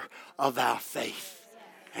perfecter of our faith.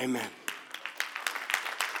 Amen.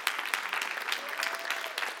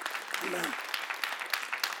 Amen.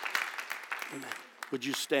 Amen. Would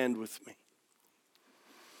you stand with me?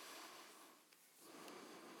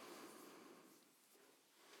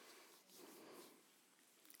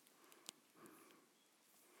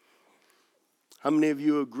 How many of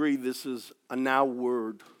you agree this is a now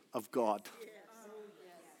word of God?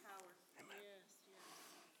 Amen.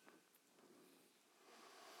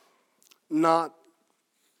 Not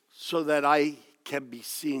so that I can be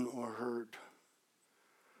seen or heard,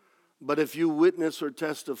 but if you witness or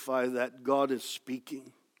testify that God is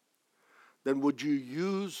speaking, then would you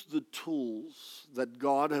use the tools that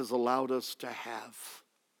God has allowed us to have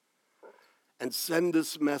and send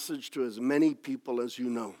this message to as many people as you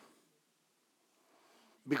know?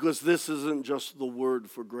 Because this isn't just the word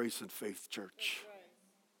for Grace and Faith Church.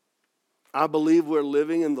 I believe we're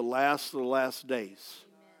living in the last of the last days.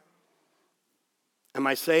 Am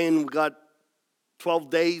I saying we got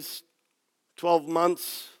 12 days, 12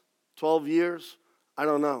 months, 12 years? I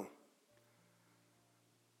don't know.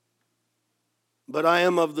 But I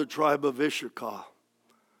am of the tribe of Issachar,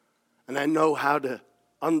 and I know how to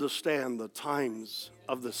understand the times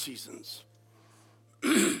of the seasons.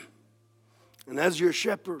 And as your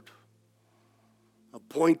shepherd,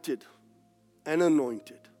 appointed and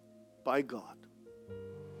anointed by God,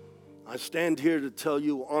 I stand here to tell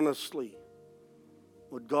you honestly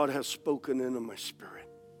what God has spoken into my spirit.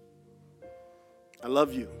 I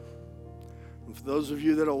love you. And for those of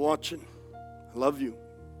you that are watching, I love you.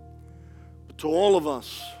 But to all of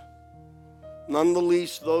us, none the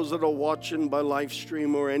least those that are watching by live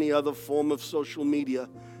stream or any other form of social media,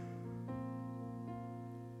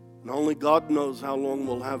 and only God knows how long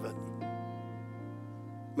we'll have it.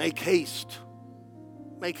 Make haste.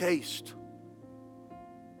 Make haste.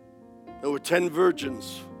 There were 10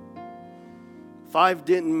 virgins. 5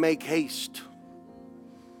 didn't make haste.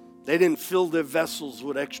 They didn't fill their vessels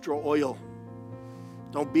with extra oil.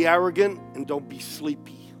 Don't be arrogant and don't be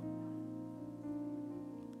sleepy.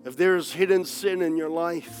 If there is hidden sin in your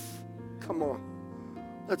life, come on.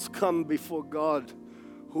 Let's come before God,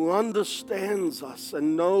 who understands us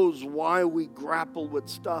and knows why we grapple with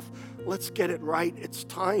stuff. Let's get it right. It's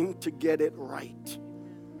time to get it right.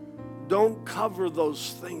 Don't cover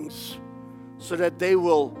those things so that they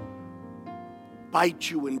will bite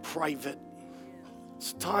you in private.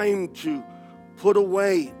 It's time to put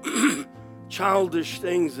away childish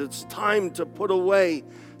things. It's time to put away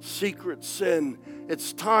secret sin.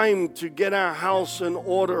 It's time to get our house in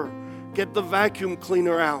order. Get the vacuum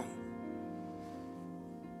cleaner out.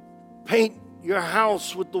 Paint your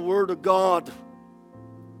house with the Word of God.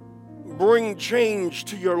 Bring change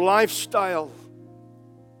to your lifestyle.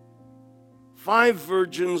 5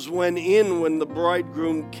 virgins went in when the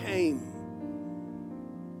bridegroom came.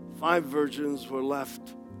 5 virgins were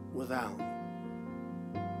left without.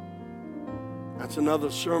 That's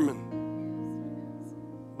another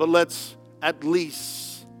sermon. But let's at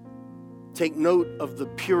least take note of the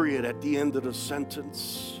period at the end of the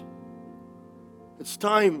sentence. It's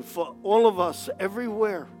time for all of us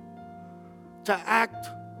everywhere to act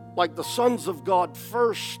like the sons of God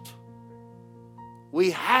first.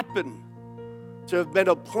 We happen to have been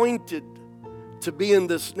appointed to be in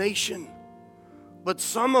this nation, but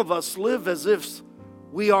some of us live as if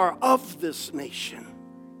we are of this nation.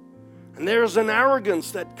 And there's an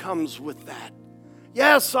arrogance that comes with that.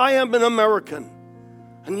 Yes, I am an American.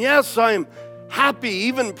 And yes, I'm happy,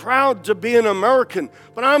 even proud to be an American,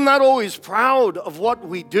 but I'm not always proud of what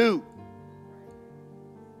we do.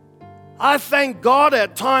 I thank God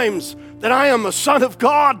at times that I am a son of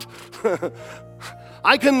God.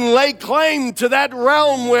 I can lay claim to that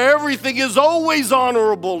realm where everything is always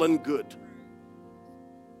honorable and good.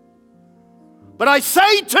 But I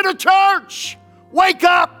say to the church, wake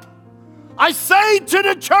up. I say to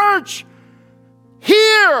the church,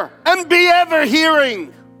 hear and be ever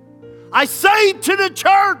hearing. I say to the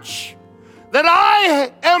church that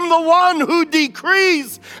I am the one who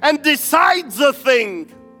decrees and decides a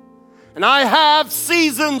thing. And I have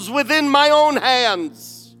seasons within my own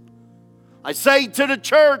hands. I say to the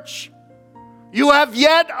church, you have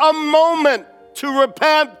yet a moment to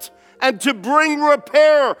repent and to bring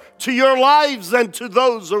repair to your lives and to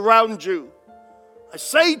those around you. I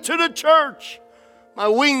say to the church, my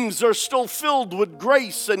wings are still filled with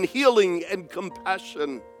grace and healing and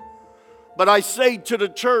compassion. But I say to the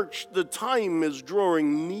church, the time is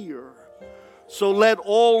drawing near. So let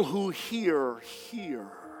all who hear, hear.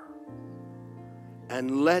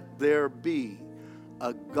 And let there be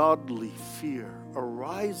a godly fear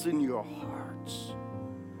arise in your hearts.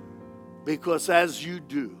 Because as you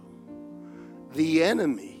do, the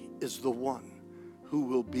enemy is the one who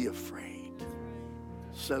will be afraid,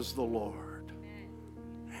 says the Lord.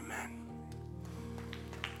 Amen.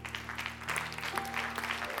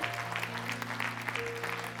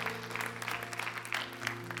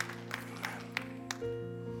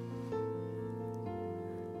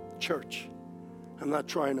 Church, I'm not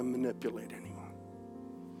trying to manipulate anyone.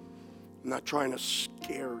 I'm not trying to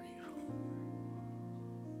scare you.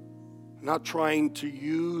 I'm not trying to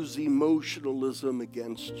use emotionalism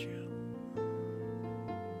against you.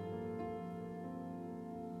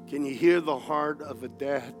 Can you hear the heart of a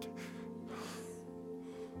dad?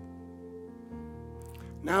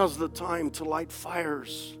 Now's the time to light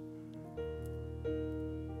fires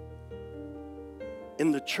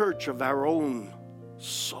in the church of our own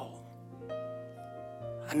soul.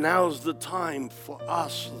 And now's the time for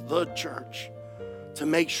us, the church, to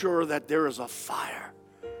make sure that there is a fire,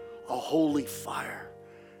 a holy fire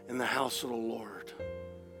in the house of the Lord.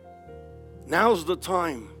 Now's the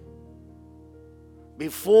time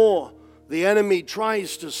before the enemy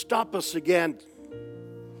tries to stop us again,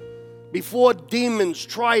 before demons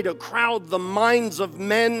try to crowd the minds of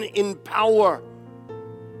men in power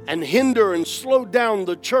and hinder and slow down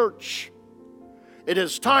the church. It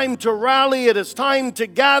is time to rally. It is time to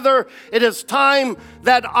gather. It is time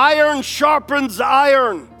that iron sharpens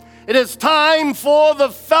iron. It is time for the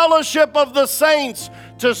fellowship of the saints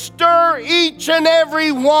to stir each and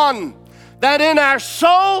every one, that in our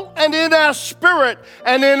soul and in our spirit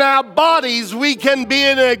and in our bodies we can be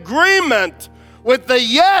in agreement with the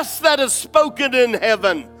yes that is spoken in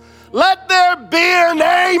heaven. Let there be an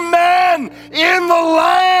amen in the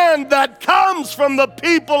land that comes from the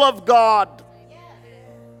people of God.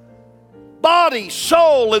 Body,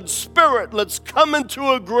 soul, and spirit, let's come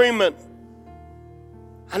into agreement.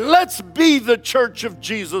 And let's be the church of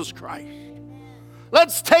Jesus Christ.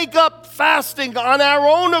 Let's take up fasting on our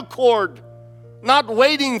own accord, not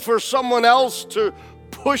waiting for someone else to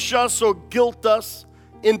push us or guilt us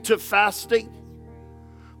into fasting.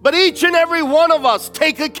 But each and every one of us,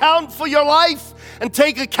 take account for your life and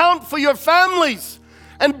take account for your families.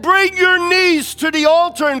 And bring your knees to the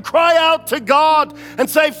altar and cry out to God and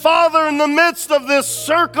say, Father, in the midst of this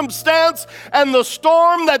circumstance and the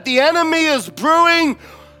storm that the enemy is brewing,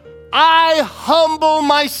 I humble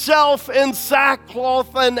myself in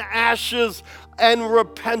sackcloth and ashes and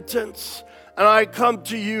repentance. And I come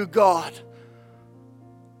to you, God.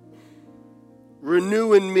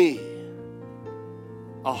 Renew in me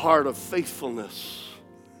a heart of faithfulness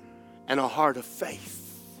and a heart of faith.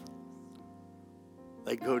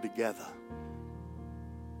 They go together.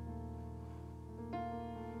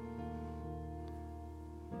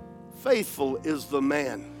 Faithful is the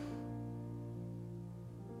man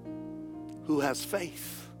who has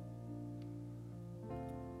faith.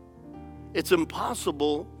 It's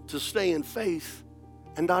impossible to stay in faith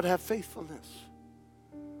and not have faithfulness.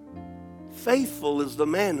 Faithful is the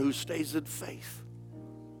man who stays in faith.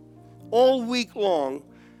 All week long,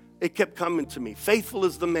 it kept coming to me. Faithful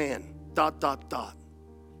is the man, ...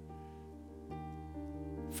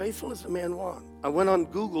 Faithful is the man what? I went on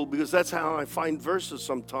Google because that's how I find verses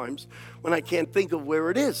sometimes when I can't think of where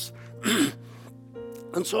it is.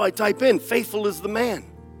 And so I type in, faithful is the man.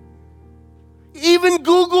 Even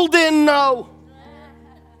Google didn't know.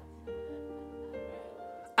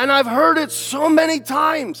 And I've heard it so many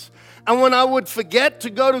times. And when I would forget to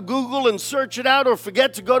go to Google and search it out, or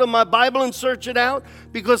forget to go to my Bible and search it out,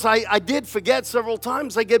 because I did forget several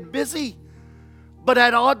times, I get busy. But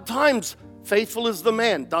at odd times, faithful is the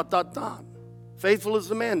man, ... Faithful is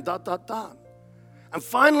the man, ... And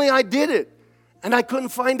finally I did it. And I couldn't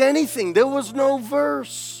find anything. There was no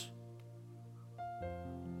verse.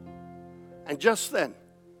 And just then,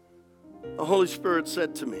 the Holy Spirit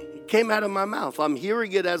said to me, it came out of my mouth. I'm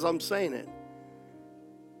hearing it as I'm saying it.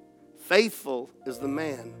 Faithful is the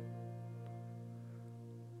man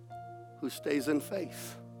who stays in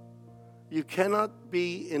faith. You cannot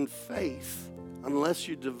be in faith unless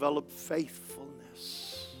you develop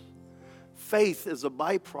faithfulness. Faith is a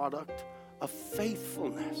byproduct of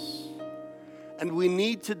faithfulness. And we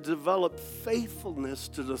need to develop faithfulness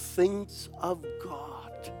to the things of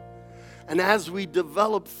God. And as we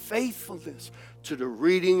develop faithfulness to the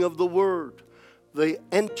reading of the Word, the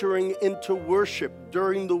entering into worship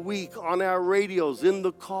during the week on our radios, in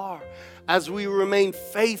the car, as we remain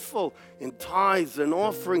faithful in tithes and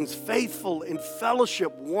offerings, faithful in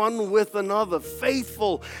fellowship one with another,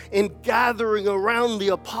 faithful in gathering around the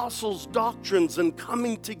apostles' doctrines and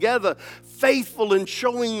coming together, faithful in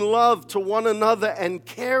showing love to one another and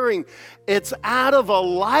caring. It's out of a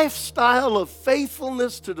lifestyle of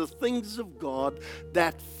faithfulness to the things of God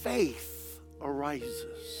that faith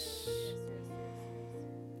arises.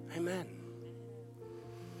 Amen.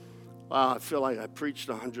 Wow, I feel like I preached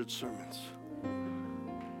 100 sermons.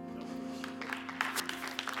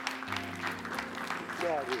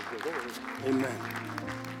 Amen.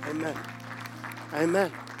 Amen.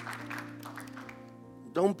 Amen.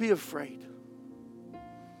 Don't be afraid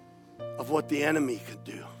of what the enemy could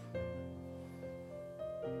do.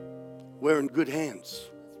 We're in good hands.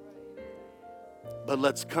 But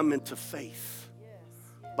let's come into faith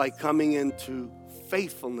by coming into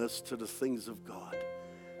faithfulness to the things of God.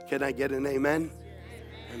 Can I get an amen?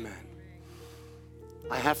 Amen.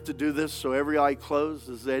 I have to do this, so every eye closed.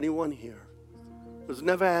 Is there anyone here who's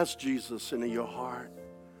never asked Jesus into your heart?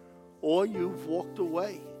 Or you've walked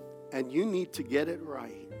away and you need to get it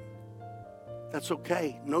right? That's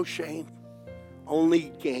okay. No shame,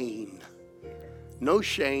 only gain. No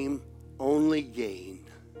shame, only gain.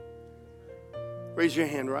 Raise your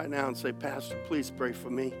hand right now and say, Pastor, please pray for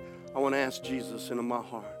me. I want to ask Jesus into my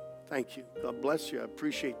heart. Thank you. God bless you. I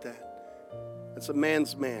appreciate that. That's a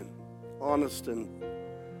man's man, honest and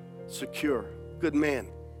secure. Good man.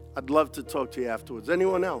 I'd love to talk to you afterwards.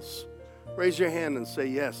 Anyone else? Raise your hand and say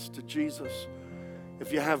yes to Jesus.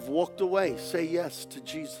 If you have walked away, say yes to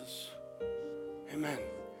Jesus. Amen.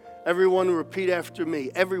 Everyone repeat after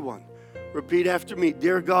me. Everyone repeat after me.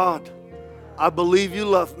 Dear God, I believe you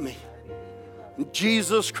love me.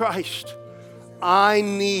 Jesus Christ, I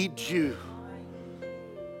need you.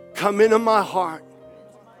 Come into my heart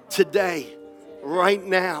today, right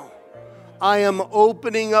now. I am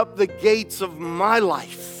opening up the gates of my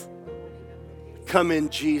life. Come in,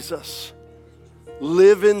 Jesus.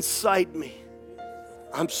 Live inside me.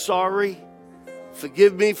 I'm sorry.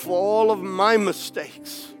 Forgive me for all of my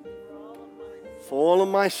mistakes, for all of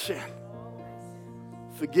my sin.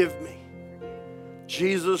 Forgive me.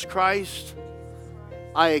 Jesus Christ,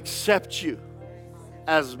 I accept you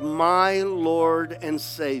as my Lord and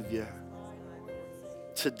Savior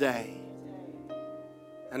today.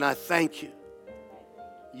 And I thank you.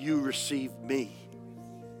 You received me.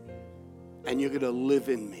 And you're going to live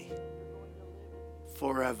in me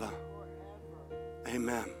forever.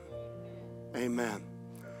 Amen. Amen.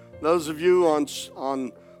 Those of you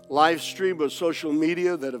on live stream or social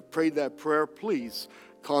media that have prayed that prayer, please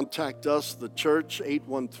contact us, the church,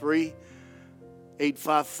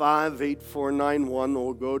 813-855-8491,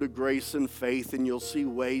 or go to Grace and Faith and you'll see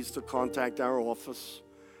ways to contact our office.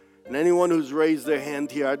 And anyone who's raised their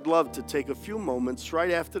hand here, I'd love to take a few moments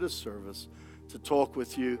right after the service to talk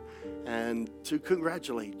with you and to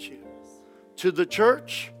congratulate you. To the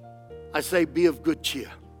church, I say be of good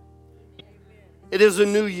cheer. It is a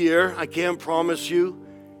new year. I can't promise you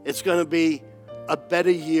it's going to be a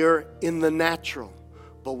better year in the natural.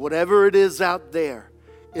 But whatever it is out there,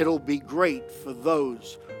 it'll be great for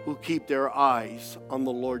those who keep their eyes on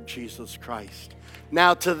the Lord Jesus Christ.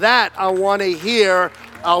 Now to that, I want to hear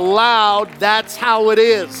aloud, that's how it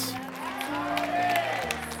is.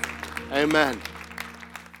 Amen.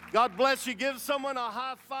 God bless you. Give someone a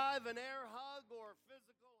high five, an air.